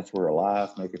sure tenants were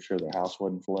alive, making sure their house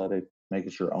wasn't flooded,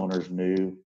 making sure owners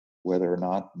knew whether or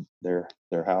not their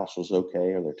house was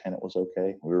okay or their tenant was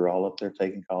okay. We were all up there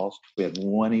taking calls. We had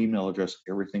one email address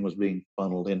everything was being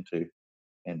funneled into,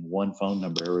 and one phone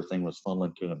number everything was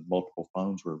funneled into, and multiple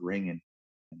phones were ringing,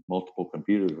 and multiple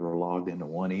computers were logged into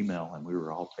one email, and we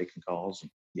were all taking calls and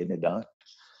getting it done.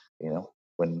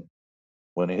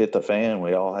 When it hit the fan,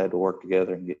 we all had to work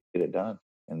together and get it done,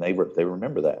 and they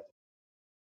remember that.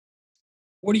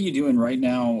 What are you doing right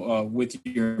now with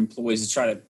your employees to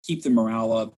try to keep the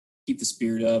morale up, keep the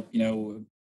spirit up,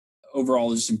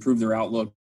 overall just improve their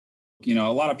outlook? A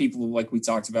lot of people, like we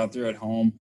talked about, they're at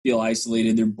home, feel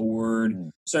isolated, they're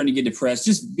bored, starting to get depressed.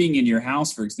 Just being in your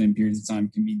house for extended periods of time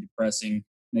can be depressing,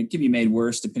 and it can be made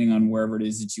worse depending on wherever it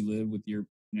is that you live with your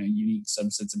unique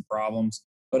subsets and problems.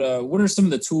 But what are some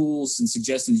of the tools and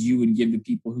suggestions you would give to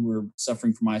people who are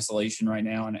suffering from isolation right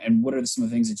now? And what are some of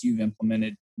the things that you've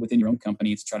implemented within your own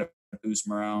company to try to boost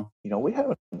morale? We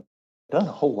haven't done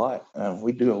a whole lot.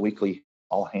 We do a weekly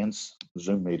all hands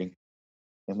Zoom meeting,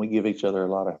 and we give each other a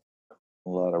lot of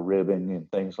lot of ribbing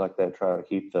and things like that. Try to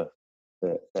keep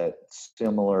that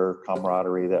similar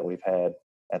camaraderie that we've had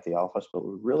at the office, but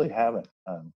we really haven't.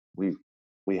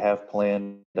 We have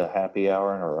planned a happy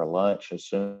hour or a lunch as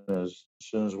soon as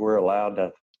we're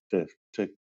allowed to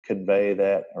convey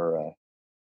that or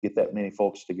get that many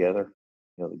folks together.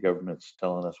 You know, the government's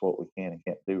telling us what we can and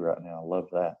can't do right now. I love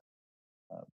that.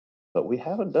 But we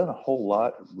haven't done a whole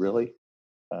lot really,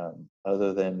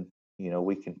 other than,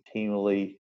 we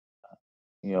continually,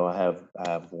 I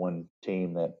have one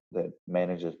team that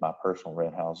manages my personal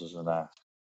rent houses, and I,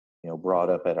 brought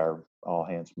up at our all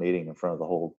hands meeting in front of the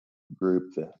whole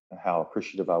group how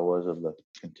appreciative I was of the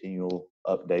continual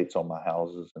updates on my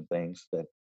houses and things that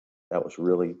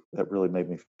really made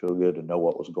me feel good to know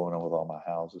what was going on with all my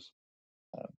houses.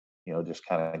 Just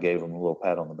kind of gave them a little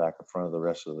pat on the back in front of the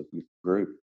rest of the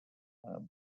group.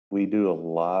 We do a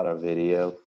lot of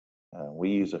video. We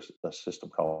use a system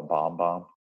called BombBomb,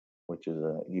 which is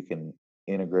you can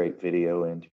integrate video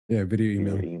into video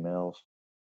your emails.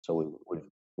 So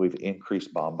we've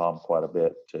increased BombBomb quite a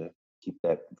bit to keep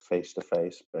that face to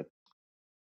face. But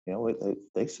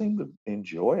they seem to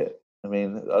enjoy it. I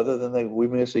mean, other than we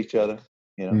miss each other.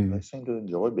 They seem to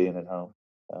enjoy being at home.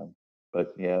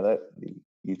 But yeah, that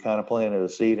you kind of planted a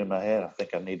seed in my head. I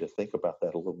think I need to think about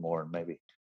that a little more and maybe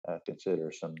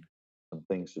consider some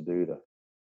things to do to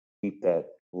keep that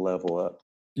level up.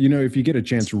 If you get a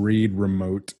chance, read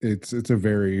Remote. It's a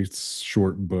very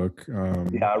short book.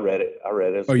 Yeah, I read it.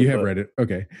 Oh, you have read it?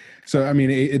 Okay. So, I mean,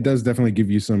 it does definitely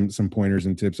give you some pointers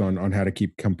and tips on how to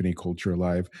keep company culture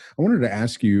alive. I wanted to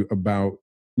ask you about,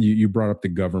 you brought up the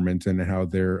government and how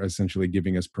they're essentially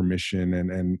giving us permission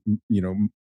and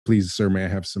please, sir, may I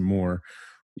have some more?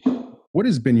 What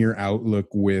has been your outlook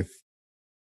with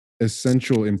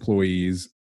essential employees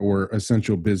or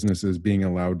essential businesses being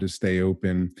allowed to stay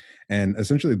open, and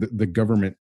essentially the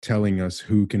government telling us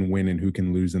who can win and who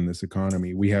can lose in this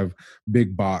economy? We have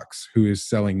Big Box, who is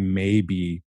selling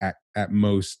maybe at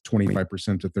most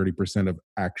 25% to 30% of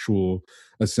actual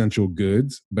essential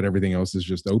goods, but everything else is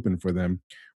just open for them.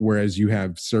 Whereas you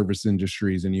have service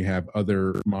industries and you have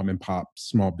other mom and pop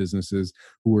small businesses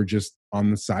who are just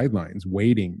on the sidelines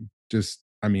waiting,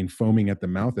 foaming at the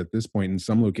mouth at this point in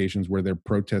some locations where they're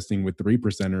protesting with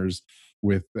 3%ers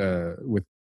with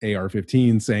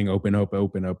AR-15 saying open up,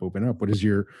 open up, open up. What is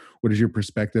your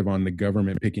perspective on the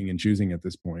government picking and choosing at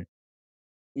this point?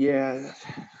 Yeah,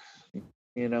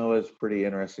 it's pretty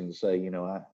interesting to say,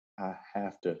 I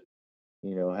have to,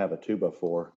 have a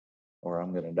 2x4 or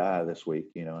I'm going to die this week.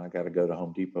 I got to go to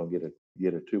Home Depot and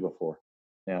get a 2x4.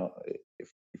 Now, if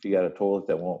you got a toilet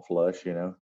that won't flush,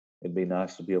 it'd be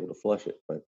nice to be able to flush it,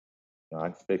 but I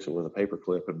can fix it with a paper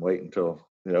clip and wait until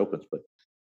it opens. But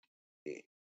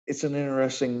it's an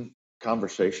interesting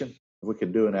conversation. We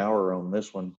could do an hour on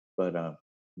this one, but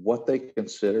what they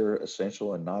consider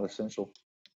essential and not essential,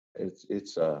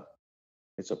 it's a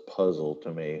puzzle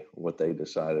to me. What they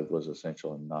decided was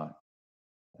essential and not.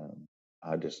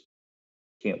 I just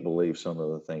can't believe some of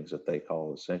the things that they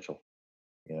call essential.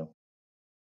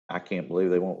 I can't believe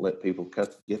they won't let people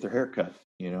get their hair cut.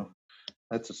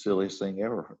 That's the silliest thing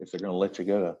ever. If they're going to let you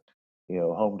go to,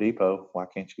 Home Depot, why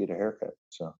can't you get a haircut?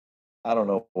 So I don't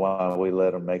know why we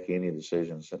let them make any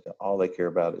decisions. All they care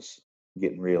about is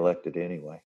getting reelected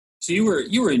anyway. So you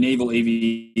were a naval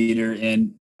aviator,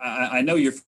 and I know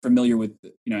you're familiar with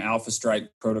Alpha Strike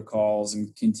protocols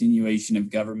and continuation of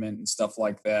government and stuff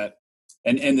like that,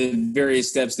 and the various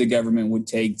steps the government would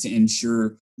take to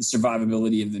ensure the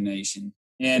survivability of the nation.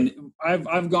 And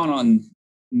I've gone on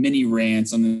many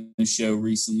rants on the show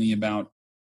recently about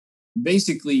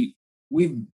basically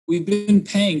we've been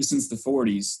paying since the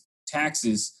 40s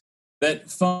taxes that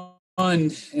fund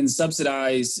and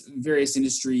subsidize various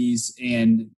industries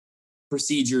and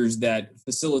procedures that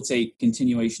facilitate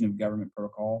continuation of government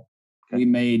protocol. Okay. We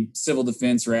made civil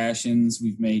defense rations,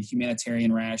 we've made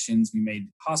humanitarian rations, we made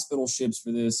hospital ships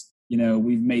for this.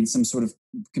 We've made some sort of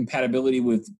compatibility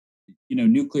with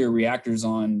nuclear reactors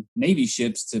on Navy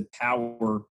ships to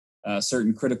power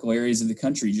certain critical areas of the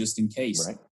country just in case.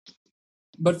 Right.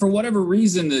 But for whatever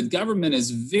reason, the government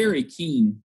is very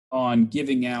keen on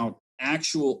giving out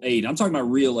actual aid. I'm talking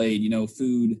about real aid,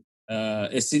 food,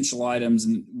 essential items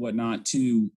and whatnot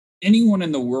to anyone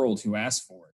in the world who asks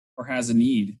for it or has a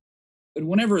need. But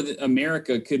whenever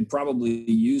America could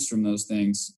probably use from those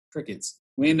things, crickets.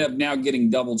 We end up now getting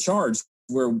double charged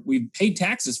where we've paid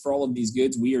taxes for all of these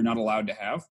goods we are not allowed to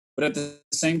have. But at the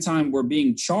same time, we're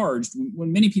being charged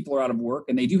when many people are out of work,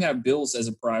 and they do have bills as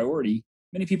a priority.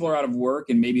 Many people are out of work,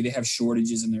 and maybe they have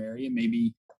shortages in their area.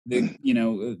 Maybe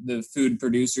the food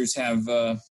producers have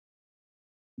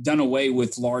done away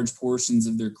with large portions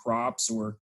of their crops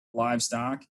or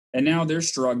livestock. And now they're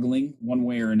struggling one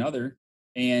way or another.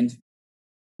 And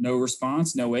no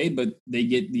response, no aid, but they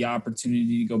get the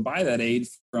opportunity to go buy that aid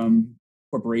from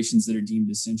corporations that are deemed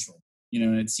essential.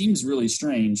 And it seems really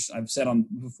strange. I've said on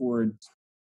before,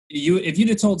 if you'd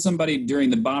have told somebody during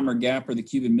the Bomber Gap or the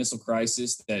Cuban Missile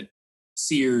Crisis that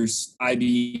Sears,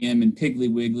 IBM, and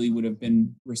Piggly Wiggly would have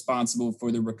been responsible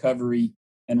for the recovery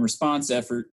and response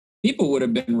effort, people would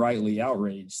have been rightly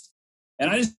outraged. And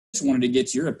I just wanted to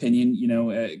get your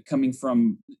opinion, coming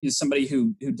from somebody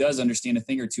who does understand a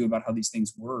thing or two about how these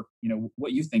things work,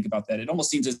 what you think about that. It almost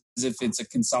seems as if it's a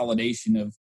consolidation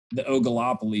of the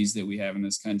ogolopolies that we have in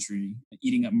this country,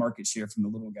 eating up market share from the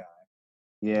little guy.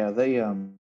 Yeah, they,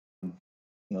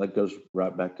 that goes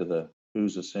right back to the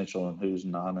who's essential and who's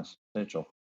non-essential,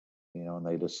 and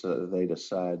they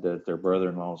decide that their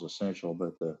brother-in-law is essential,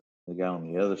 but the guy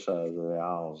on the other side of the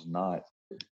aisle is not.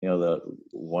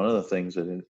 One of the things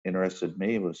that interested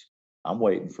me was I'm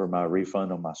waiting for my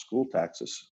refund on my school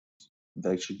taxes.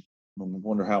 They should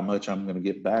wonder how much I'm going to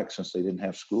get back since they didn't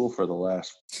have school for the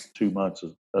last 2 months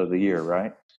of the year,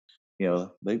 right?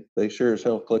 They sure as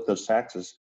hell collect those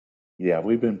taxes. Yeah,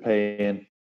 we've been paying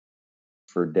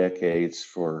for decades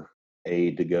for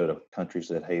aid to go to countries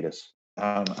that hate us.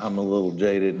 I'm a little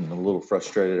jaded and a little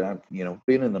frustrated.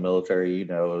 Being in the military,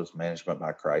 is management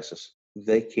by crisis.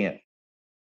 They can't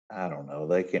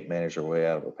manage their way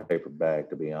out of a paper bag,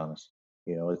 to be honest.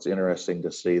 It's interesting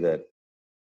to see that,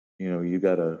 you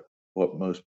got what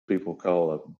most people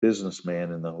call a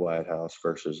businessman in the White House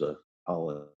versus a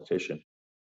politician.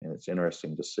 And it's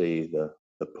interesting to see the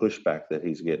pushback that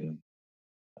he's getting.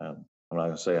 I'm not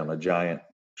going to say I'm a giant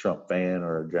Trump fan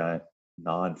or a giant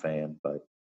non-fan, but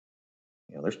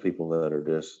there's people that are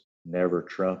just never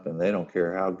Trump, and they don't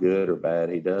care how good or bad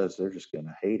he does. They're just going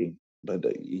to hate him. But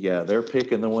they're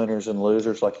picking the winners and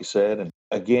losers, like you said. And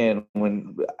again,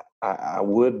 when I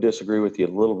would disagree with you a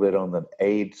little bit on the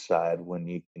aid side, when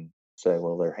you can say,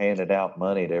 well, they're handing out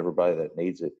money to everybody that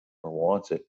needs it or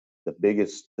wants it. The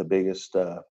biggest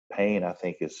pain, I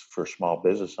think, is for small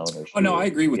business owners. Oh no, I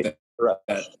agree with that.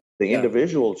 The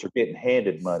individuals are getting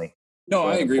handed money. No,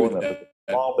 I agree with that.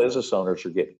 Small business owners are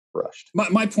getting crushed.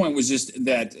 My point was just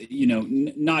that,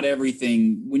 not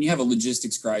everything, when you have a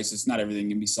logistics crisis, not everything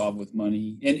can be solved with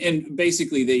money. And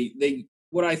basically they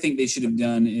what I think they should have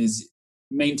done is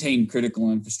maintain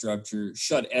critical infrastructure,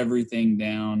 shut everything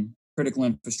down, critical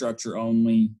infrastructure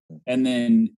only. And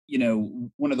then,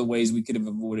 one of the ways we could have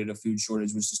avoided a food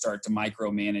shortage was to start to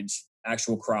micromanage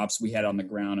actual crops we had on the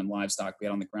ground and livestock we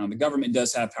had on the ground. The government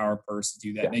does have power purse to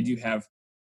do that. Yeah. They do have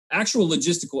actual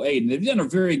logistical aid, and they've done a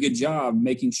very good job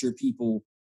making sure people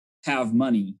have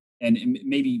money, and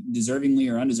maybe deservingly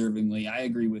or undeservingly. I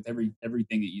agree with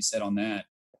everything that you said on that.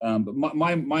 But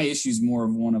my issue is more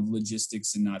of one of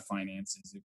logistics and not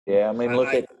finances. Yeah, I mean,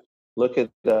 look at.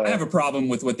 I have a problem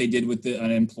with what they did with the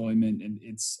unemployment, and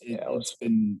it's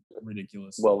been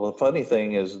ridiculous. Well, the funny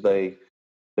thing is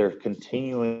they're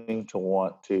continuing to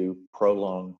want to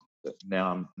prolong.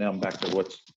 Now I'm back to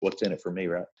what's in it for me,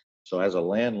 right? So as a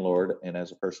landlord and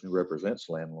as a person who represents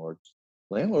landlords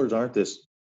aren't this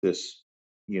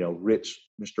rich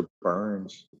Mr.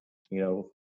 Burns,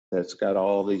 that's got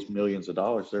all these millions of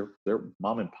dollars. They're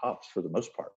mom and pops for the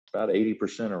most part. About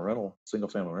 80% of single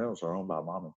family rentals are owned by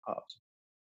mom and pops.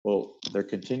 Well, they're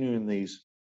continuing these,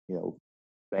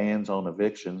 bans on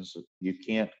evictions. You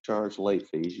can't charge late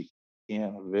fees. You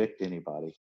can't evict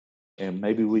anybody. And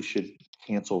maybe we should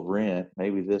cancel rent,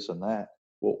 maybe this and that.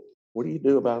 Well, what do you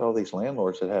do about all these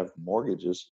landlords that have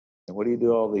mortgages? And what do you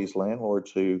do all these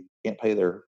landlords who can't pay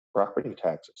their property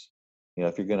taxes?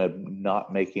 If you're going to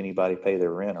not make anybody pay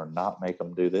their rent or not make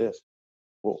them do this,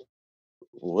 well,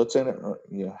 what's in it?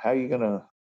 How are you going to,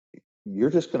 you're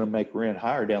just going to make rent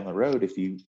higher down the road if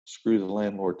you screw the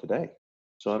landlord today.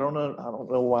 So I don't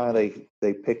know why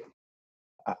they pick,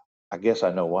 I guess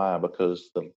I know why, because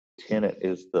the tenant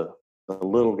is the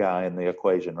little guy in the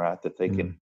equation, right? That they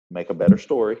can make a better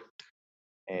story.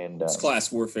 And it's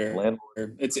class warfare.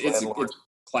 It's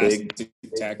class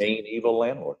tactic. Mean, evil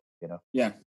landlord.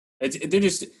 Yeah, it's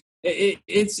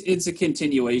a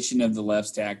continuation of the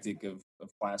left's tactic of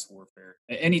class warfare.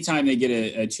 Anytime they get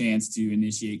a chance to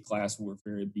initiate class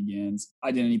warfare, it begins.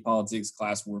 Identity politics,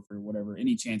 class warfare, whatever.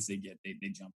 Any chance they get, they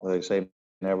jump. Well, they say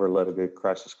never let a good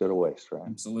crisis go to waste, right?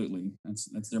 Absolutely,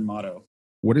 that's their motto.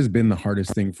 What has been the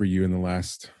hardest thing for you in the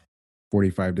last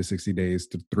 45 to 60 days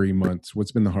to 3 months?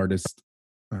 What's been the hardest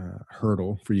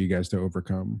hurdle for you guys to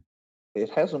overcome? It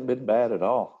hasn't been bad at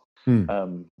all.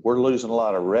 We're losing a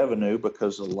lot of revenue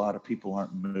because a lot of people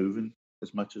aren't moving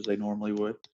as much as they normally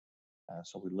would.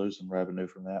 So we're losing revenue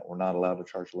from that. We're not allowed to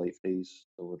charge late fees,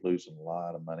 so we're losing a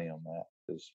lot of money on that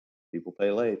because people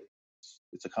pay late.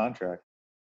 It's a contract.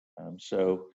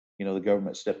 So, the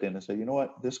government stepped in and said, you know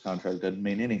what, this contract doesn't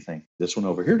mean anything. This one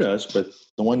over here does, but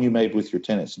the one you made with your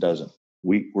tenants doesn't.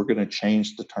 We're going to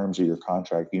change the terms of your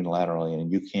contract unilaterally,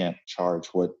 and you can't charge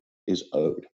what is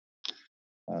owed.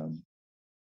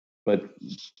 But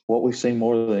what we've seen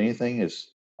more than anything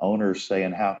is owners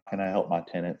saying, how can I help my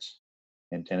tenants?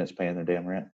 And tenants paying their damn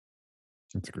rent.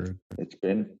 That's great.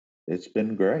 It's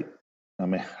been great. I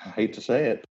mean, I hate to say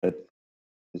it, but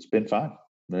it's been fine.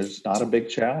 There's not a big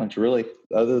challenge really,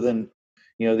 other than,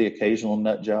 the occasional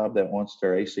nut job that wants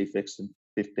their AC fixed in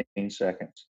 15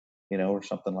 seconds, or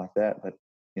something like that. But,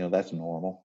 that's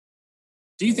normal.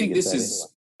 Do you think this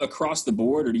is across the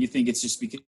board, or do you think it's just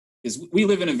because we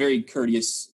live in a very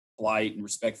courteous, polite, and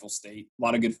respectful state? A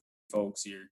lot of good folks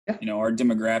here. Yeah. Our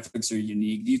demographics are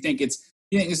unique. Do you think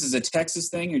this is a Texas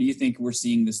thing, or do you think we're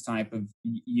seeing this type of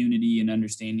unity and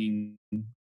understanding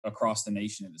across the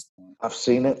nation at this point? I've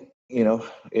seen it,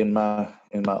 in my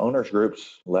owners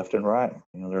groups left and right.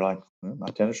 They're like, my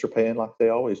tenants are paying like they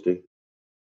always do.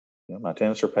 My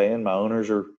tenants are paying. My owners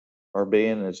are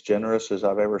being as generous as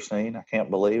I've ever seen. I can't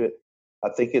believe it. I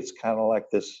think it's kind of like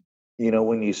this,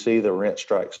 when you see the rent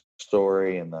strike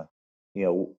story and the,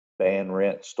 ban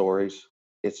rent stories,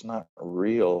 it's not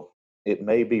real. It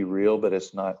may be real, but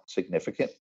it's not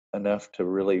significant enough to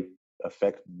really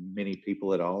affect many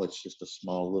people at all. It's just a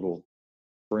small little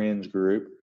fringe group.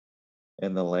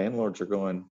 And the landlords are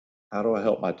going, how do I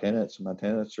help my tenants? And the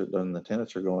tenants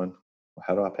are going,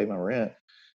 how do I pay my rent?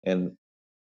 And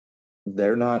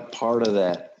they're not part of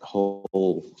that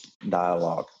whole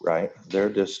dialogue, right? They're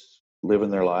just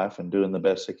living their life and doing the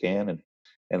best they can.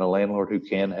 And a landlord who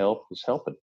can help is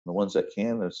helping. The ones that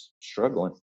can is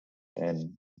struggling,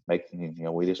 and making,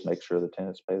 we just make sure the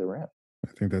tenants pay the rent.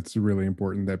 I think that's really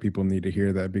important that people need to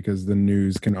hear that, because the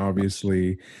news can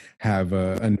obviously have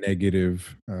a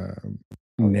negative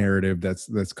narrative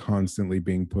that's constantly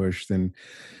being pushed. And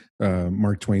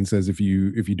Mark Twain says, if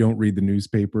you don't read the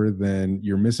newspaper, then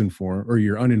you're misinformed, or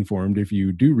you're uninformed. If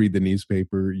you do read the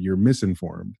newspaper, you're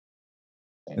misinformed.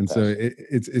 Fantastic.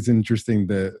 And so it's interesting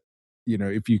that,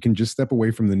 if you can just step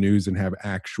away from the news and have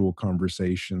actual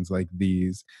conversations like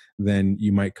these, then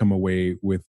you might come away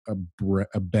with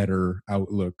a better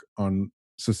outlook on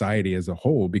society as a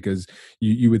whole, because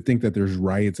you would think that there's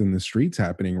riots in the streets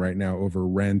happening right now over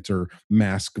rent or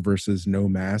mask versus no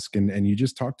mask. And you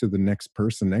just talk to the next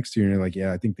person next to you and you're like,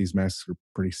 yeah, I think these masks are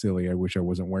pretty silly. I wish I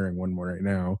wasn't wearing one more right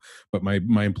now, but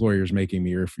my employer's making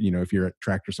me. Or if you're at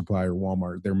Tractor Supply or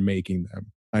Walmart, they're making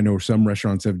them. I know some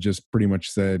restaurants have just pretty much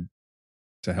said,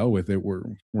 to hell with it. We're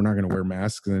not going to wear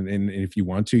masks. And if you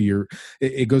want to,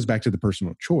 it goes back to the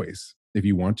personal choice. If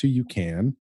you want to, you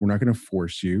can. We're not going to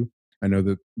force you. I know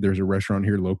that there's a restaurant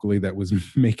here locally that was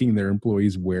making their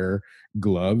employees wear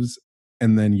gloves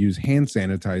and then use hand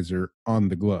sanitizer on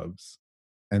the gloves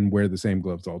and wear the same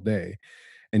gloves all day.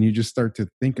 And you just start to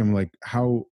think, I'm like,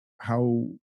 how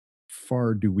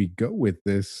far do we go with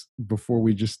this before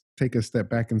we just take a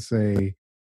step back and say,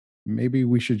 maybe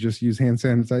we should just use hand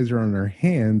sanitizer on our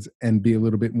hands and be a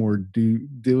little bit more due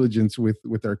diligence with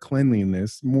our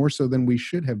cleanliness, more so than we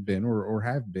should have been or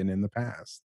have been in the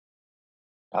past.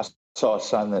 I saw a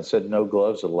sign that said no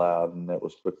gloves allowed, and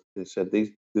they said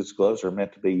these gloves are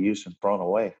meant to be used and thrown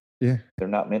away. Yeah, they're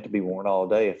not meant to be worn all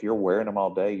day. If you're wearing them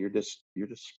all day, you're just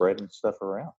spreading stuff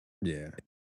around. Yeah.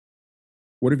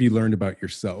 What have you learned about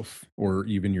yourself or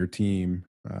even your team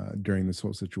during this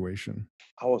whole situation?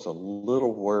 I was a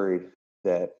little worried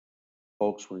that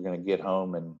folks were going to get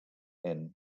home and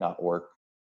not work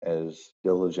as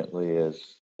diligently as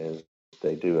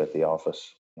they do at the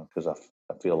office, because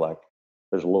I feel like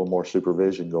there's a little more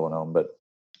supervision going on. But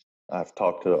I've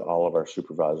talked to all of our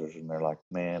supervisors, and they're like,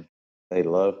 man, they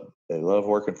love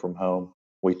working from home.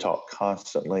 We talk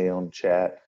constantly on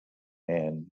chat,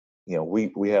 and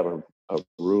we have a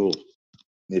rule.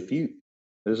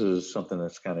 This is something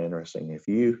that's kind of interesting. If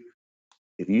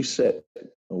you set,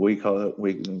 we call it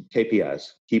KPIs,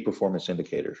 key performance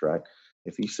indicators, right?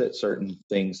 If you set certain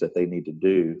things that they need to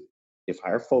do, if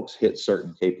our folks hit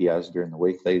certain KPIs during the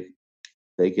week,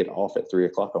 they get off at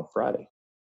 3:00 on Friday.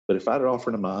 But if I'd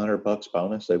offered them $100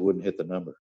 bonus, they wouldn't hit the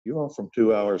number. You offer them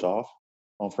 2 hours off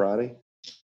on Friday,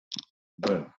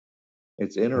 boom.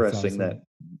 It's interesting that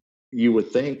you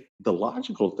would think the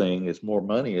logical thing is more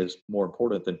money is more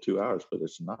important than 2 hours, but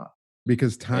it's not.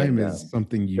 Because time is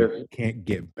something you can't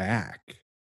get back.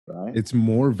 Right. It's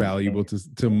more valuable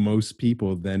to most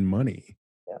people than money.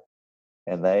 Yeah.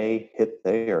 And they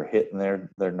are hitting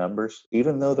their numbers,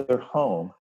 even though they're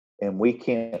home. and we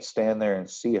can't stand there and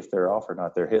see if they're off or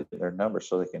not. They're hitting their number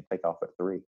so they can take off at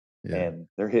 3. Yeah, And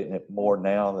they're hitting it more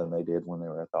now than they did when they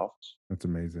were at the office. that's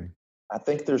amazing. I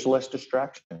think there's less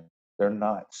distraction. They're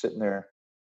not sitting there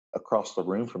across the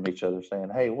room from each other saying,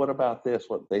 "Hey, what about this?"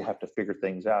 What they have to figure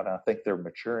things out. And I think they're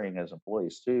maturing as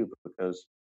employees too, because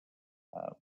uh,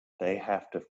 they have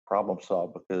to problem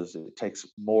solve, because it takes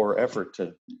more effort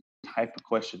to type a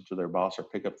question to their boss or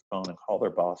pick up the phone and call their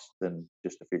boss than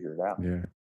just to figure it out. Yeah,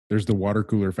 there's the water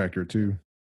cooler factor too.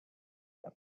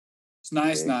 It's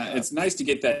nice. Exactly. It's nice to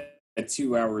get that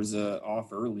 2 hours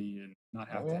off early and not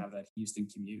have Oh, to yeah. have that Houston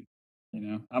commute. You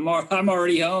know, I'm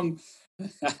already home.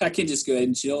 I can just go ahead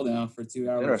and chill now for 2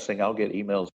 hours. Interesting. I'll get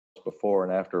emails before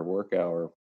and after work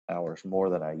hours more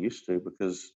than I used to,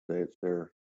 because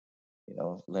they're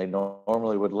they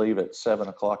normally would leave at 7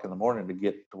 o'clock in the morning to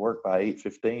get to work by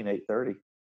 8:15, 8:30,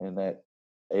 and at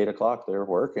 8 o'clock they're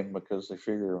working because they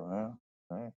figure, well,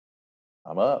 hey,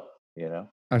 I'm up.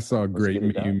 I saw a Let's great get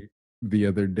it done. meme the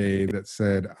other day that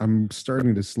said, "I'm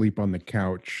starting to sleep on the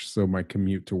couch, so my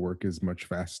commute to work is much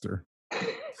faster."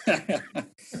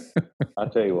 I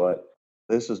tell you what,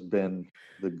 this has been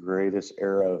the greatest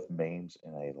era of memes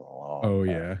in a long Oh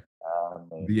time. yeah, I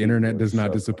mean, the internet people are does not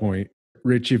so disappoint.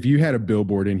 Rich, if you had a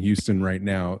billboard in Houston right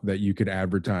now that you could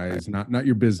advertise, not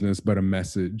your business, but a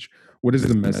message, what is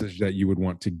the message that you would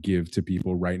want to give to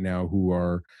people right now who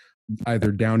are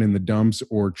either down in the dumps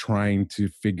or trying to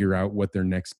figure out what their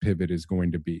next pivot is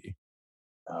going to be?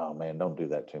 Oh man, don't do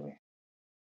that to me.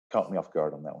 Caught me off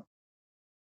guard on that one.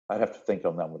 I'd have to think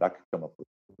on that one. I could come up with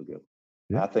a good.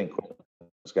 Yeah. I think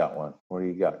Quentin's got one. What do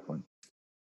you got, Quentin?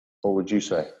 What would you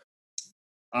say?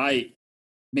 I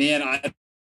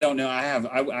don't know.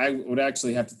 I would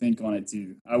actually have to think on it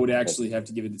too. I would actually have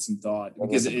to give it some thought,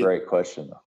 because That's a great question,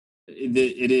 though.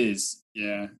 it is.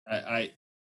 Yeah.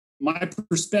 My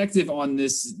perspective on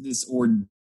this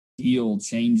ordeal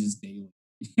changes daily.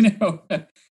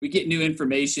 We get new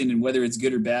information, and whether it's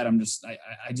good or bad,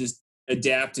 I just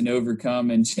adapt and overcome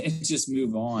and just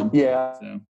move on. Yeah,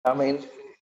 So I mean,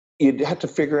 you'd have to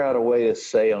figure out a way to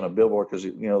say on a billboard, because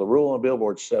the rule on a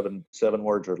billboard is seven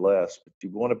words or less. But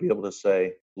you want to be able to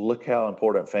say, "Look how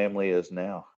important family is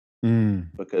now,"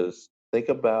 because think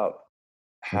about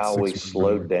how we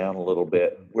slowed down a little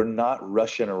bit. We're not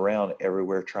rushing around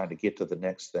everywhere trying to get to the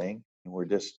next thing, and we're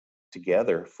just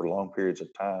together for long periods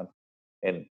of time.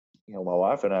 And my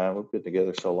wife and I, we've been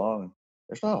together so long.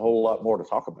 There's not a whole lot more to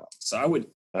talk about. So I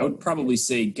would probably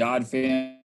say God,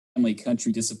 family,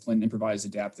 country, discipline, improvise,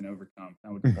 adapt, and overcome.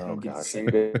 I would get to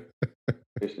say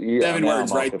 7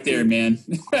 words right there, man.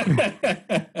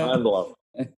 Mind blown.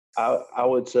 I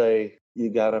would say you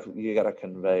gotta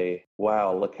convey,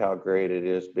 wow, look how great it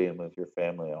is being with your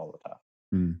family all the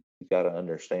time. You gotta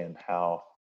understand how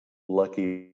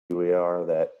lucky we are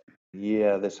that,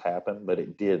 yeah, this happened, but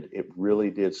it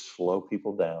really did slow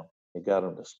people down. It got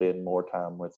them to spend more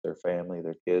time with their family,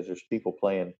 their kids. There's people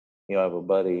playing. I have a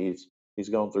buddy. He's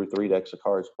going through 3 decks of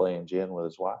cards playing gin with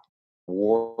his wife.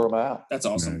 Wore them out. That's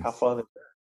awesome. How fun is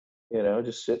that?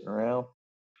 Just sitting around.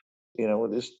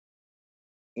 Just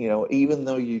even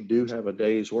though you do have a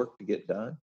day's work to get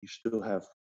done, you still have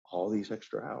all these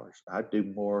extra hours. I do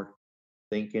more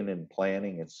thinking and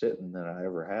planning and sitting than I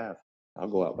ever have. I'll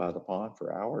go out by the pond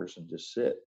for hours and just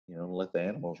sit, and let the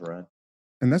animals run.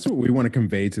 And that's what we want to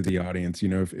convey to the audience.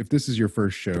 If this is your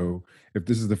first show, if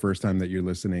this is the first time that you're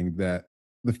listening, that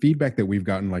the feedback that we've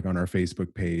gotten, like on our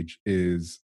Facebook page,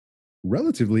 is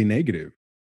relatively negative.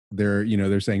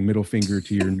 They're saying middle finger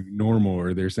to your new normal,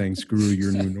 or they're saying screw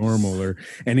your new normal, or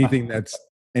anything that's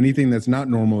not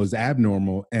normal is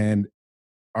abnormal. And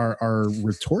our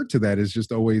retort to that is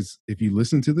just always, if you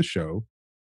listen to the show,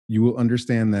 you will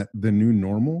understand that the new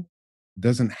normal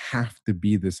doesn't have to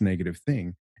be this negative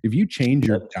thing. If you change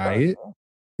your diet,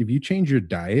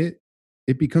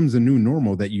 it becomes a new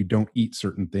normal that you don't eat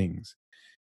certain things.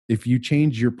 If you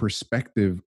change your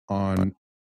perspective on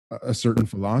a certain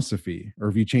philosophy, or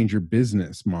if you change your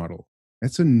business model,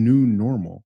 that's a new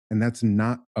normal, and that's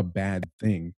not a bad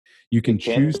thing. You can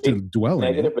choose to dwell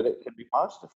in it, but it can be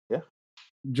positive. Yeah,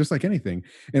 just like anything.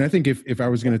 And I think if I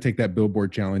was going to take that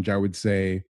billboard challenge, I would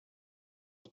say,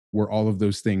 were all of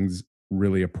those things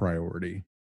really a priority?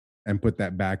 And put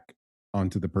that back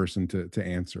onto the person to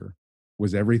answer.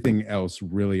 Was everything else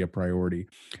really a priority?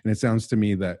 And it sounds to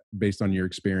me that, based on your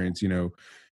experience,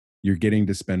 you're getting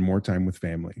to spend more time with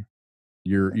family.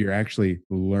 You're actually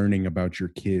learning about your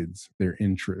kids, their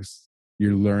interests.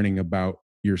 You're learning about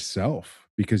yourself,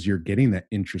 because you're getting that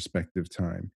introspective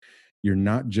time. You're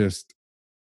not just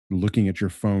looking at your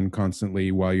phone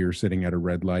constantly while you're sitting at a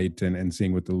red light and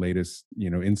seeing what the latest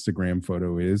Instagram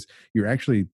photo is. You're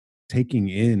actually taking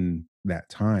in that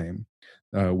time.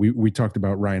 We talked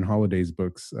about Ryan Holiday's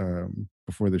books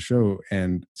before the show,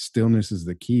 and Stillness is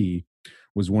the Key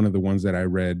was one of the ones that I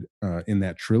read in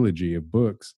that trilogy of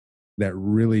books that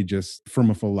really just, from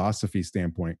a philosophy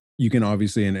standpoint, you can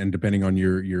obviously, and depending on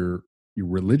your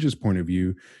religious point of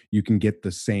view, you can get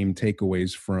the same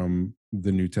takeaways from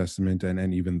the New Testament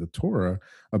and even the Torah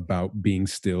about being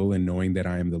still and knowing that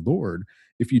I am the Lord.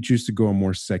 If you choose to go a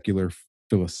more secular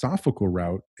philosophical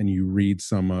route and you read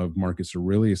some of Marcus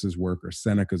Aurelius's work or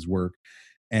Seneca's work,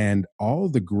 and all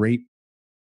the great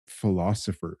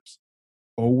philosophers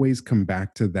always come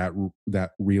back to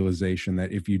that realization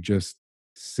that if you just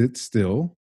sit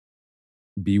still,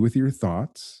 be with your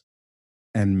thoughts,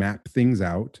 and map things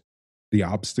out, the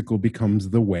obstacle becomes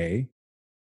the way.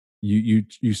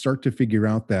 You start to figure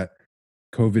out that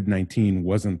COVID-19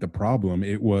 wasn't the problem.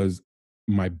 It was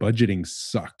my budgeting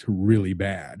sucked really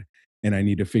bad, and I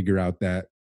need to figure out that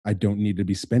I don't need to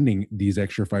be spending these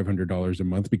extra $500 a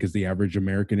month because the average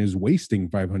American is wasting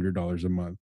 $500 a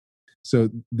month. So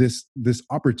this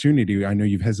opportunity, I know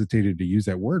you've hesitated to use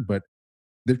that word, but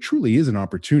there truly is an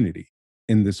opportunity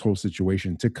in this whole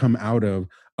situation to come out of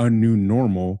a new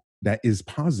normal that is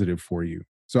positive for you.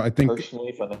 So I think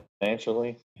Personally,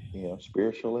 financially,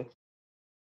 spiritually,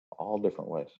 all different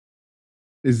ways.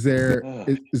 is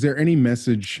there any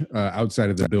message outside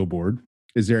of the billboard?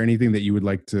 Is there anything that you would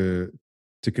like to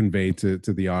convey to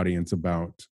the audience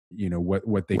about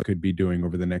what they could be doing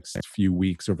over the next few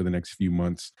weeks, over the next few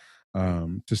months,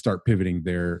 to start pivoting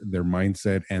their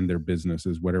mindset and their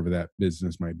businesses, whatever that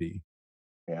business might be?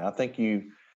 Yeah, I think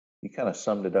you kind of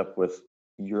summed it up with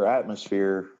your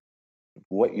atmosphere.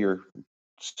 What your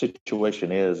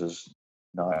situation is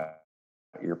not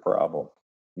your problem.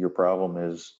 Your problem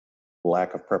is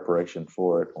lack of preparation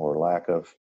for it or lack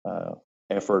of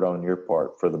effort on your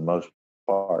part. For the most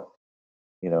part,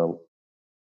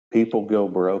 people go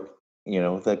broke.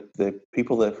 That the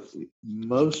people that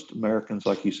most Americans,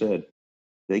 like you said,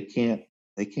 they can't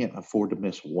afford to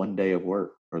miss one day of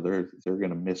work, or they're going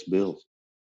to miss bills.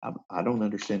 I don't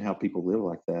understand how people live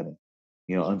like that. And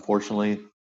unfortunately,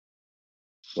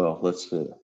 fortunately,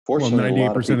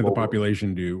 98% of the people,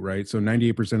 population do, right? So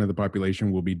 98% of the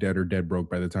population will be dead or dead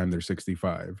broke by the time they're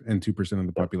 65, and 2% of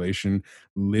the population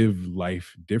live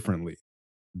life differently.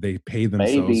 They pay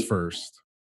themselves first.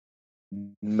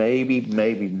 Maybe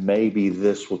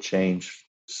this will change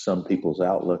some people's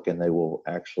outlook, and they will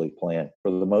actually plan.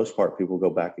 For the most part, people go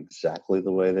back exactly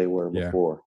the way they were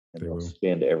before, and they'll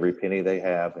spend every penny they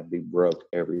have and be broke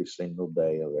every single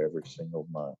day of every single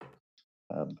month.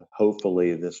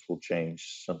 Hopefully this will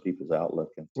change some people's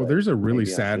outlook. And there's a really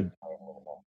sad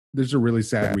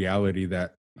reality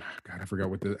that, God, I forgot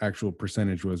what the actual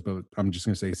percentage was, but I'm just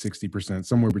going to say 60%,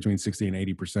 somewhere between 60 and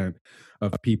 80%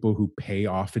 of people who pay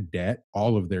off a debt,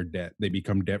 all of their debt, they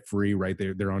become debt free, right?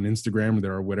 They're on Instagram,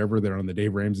 they're whatever, they're on the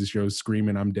Dave Ramsey show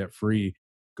screaming, I'm debt free,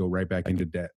 go right back into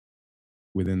debt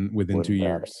within 2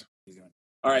 years.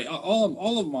 All right.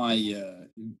 All of my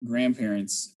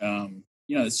grandparents,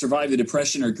 survived the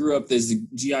Depression or grew up as the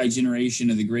GI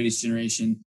generation or the greatest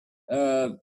generation.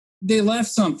 They left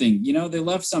something, they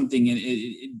left something,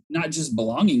 and not just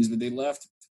belongings, but they left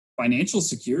financial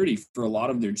security for a lot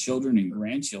of their children and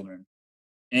grandchildren.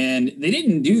 And they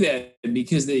didn't do that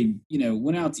because they,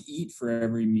 went out to eat for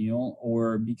every meal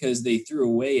or because they threw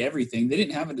away everything. They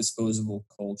didn't have a disposable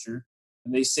culture.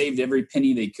 And they saved every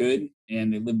penny they could,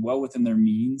 and they lived well within their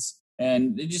means.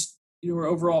 And they just, were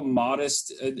overall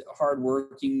modest,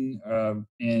 hardworking,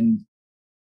 and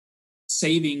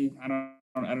saving. I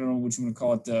don't know what you want to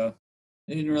call it.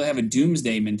 They didn't really have a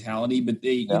doomsday mentality, but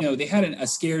they, they had a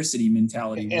scarcity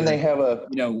mentality, and they have a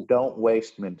don't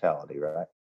waste mentality, right?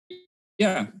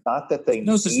 Yeah. Not that they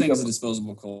no such thing as a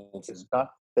disposable culture. It's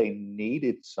not they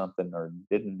needed something or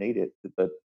didn't need it,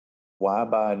 but why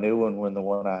buy a new one when the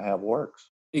one I have works?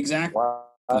 Exactly. Why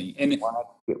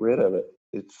get rid of it?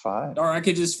 It's fine. Or I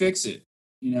could just fix it.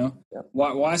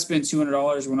 Why spend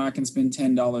 $200 when I can spend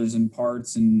 $10 in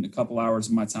parts and a couple hours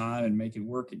of my time and make it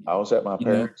work again? I was at my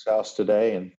parents' house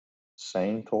today, and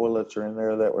same toilets are in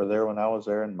there that were there when I was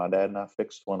there, and my dad and I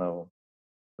fixed one of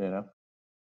them.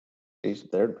 He's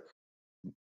there.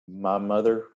 My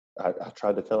mother, I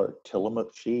tried to tell her,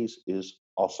 Tillamook cheese is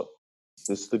awesome.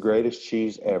 It's the greatest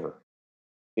cheese ever.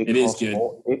 It is good.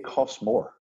 It costs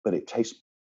more, but it tastes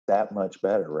that much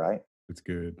better, right? It's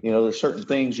good. There's certain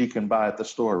things you can buy at the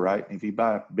store, right? If you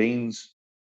buy beans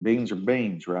are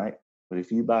beans, right? But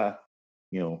if you buy,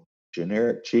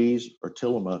 generic cheese or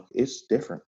Tillamook, it's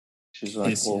different. She's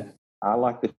like, I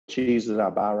like the cheese that I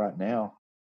buy right now.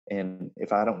 And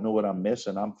if I don't know what I'm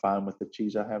missing, I'm fine with the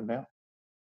cheese I have now.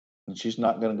 and she's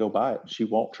not going to go buy it. She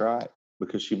won't try it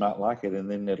because she might like it, and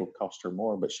then it'll cost her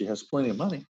more. But she has plenty of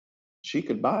money; she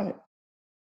could buy it.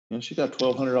 She got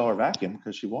 $1,200 vacuum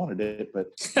because she wanted it, but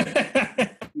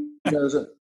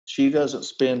she doesn't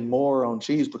spend more on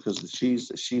cheese because the cheese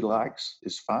that she likes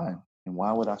is fine. And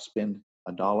why would I spend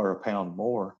 $1 a pound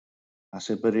more? I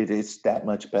said, but it's that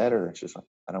much better. And she's like,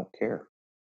 I don't care.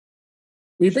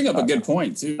 Well, you bring up a good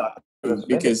point too,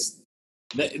 because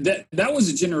that was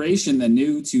a generation that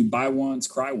knew to buy once,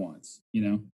 cry once.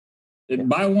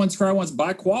 Buy once, cry once,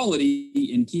 buy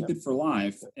quality, and keep it for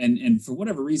life. And for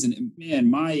whatever reason,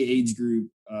 man, my age group,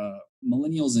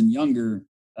 millennials and younger,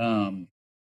 I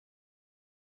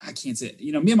can't say.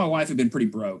 Me and my wife have been pretty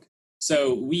broke.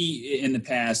 So we in the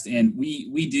past, and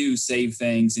we do save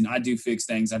things, and I do fix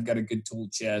things. I've got a good tool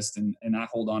chest, and I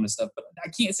hold on to stuff. But I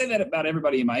can't say that about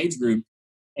everybody in my age group.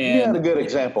 And you had a good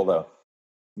example, though.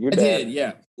 I did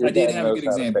have a good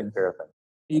example.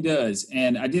 He does,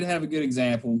 and I did have a good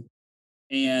example.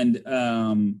 And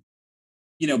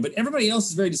but everybody else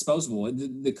is very disposable.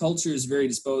 The culture is very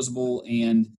disposable,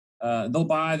 and they'll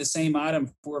buy the same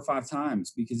item 4 or 5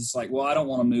 times because it's like, well, I don't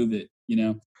want to move it.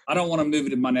 I don't want to move it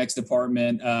to my next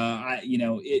apartment.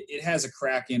 It has a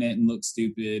crack in it and looks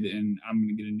stupid, and I'm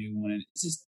going to get a new one. And it's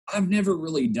just, I've never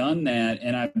really done that.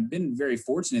 And I've been very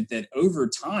fortunate that over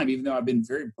time, even though I've been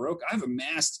very broke, I've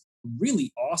amassed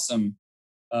really awesome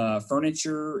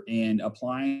furniture and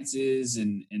appliances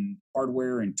and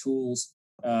hardware and tools,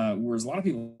 whereas a lot of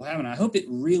people haven't. I hope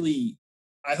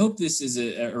this is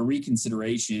a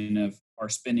reconsideration of our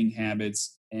spending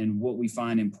habits and what we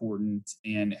find important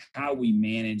and how we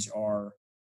manage our,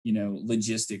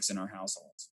 logistics in our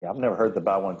households. Yeah, I've never heard the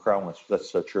buy one, cry one. That's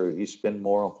so true. You spend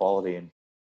more on quality, and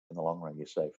in the long run, you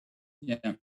save. Yeah,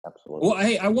 absolutely. Well,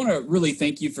 hey, I want to really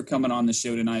thank you for coming on the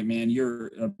show tonight, man.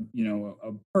 You're, a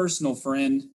personal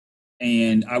friend,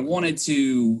 and I wanted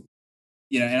to,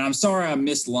 and I'm sorry I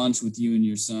missed lunch with you and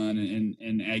your son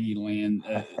in Aggie Land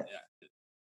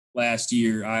last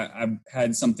year. I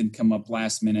had something come up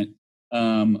last minute.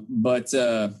 But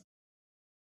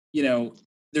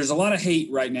there's a lot of hate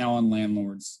right now on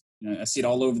landlords. I see it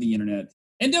all over the internet.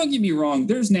 And don't get me wrong,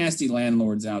 there's nasty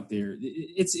landlords out there.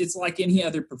 It's like any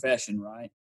other profession, right?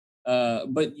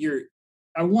 But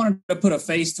I wanted to put a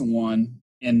face to one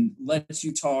and let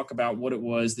you talk about what it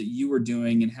was that you were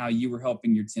doing and how you were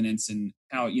helping your tenants, and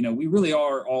how, we really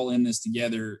are all in this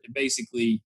together.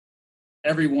 Basically,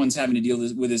 everyone's having to deal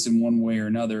with this in one way or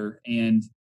another. And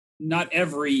not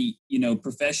every,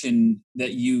 profession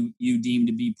that you deem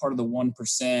to be part of the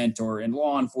 1% or in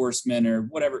law enforcement or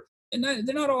whatever, and they're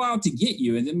not allowed to get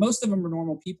you. And then most of them are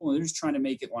normal people, and they're just trying to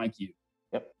make it like you.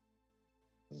 Yep.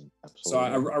 Absolutely. So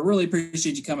I really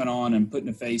appreciate you coming on and putting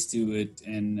a face to it.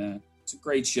 And it's a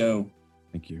great show.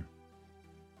 Thank you.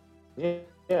 Yeah,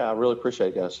 I really appreciate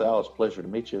it, guys. Sal, it's a pleasure to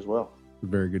meet you as well.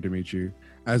 Very good to meet you.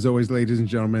 As always, ladies and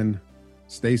gentlemen,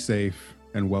 stay safe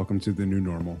and welcome to the new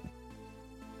normal.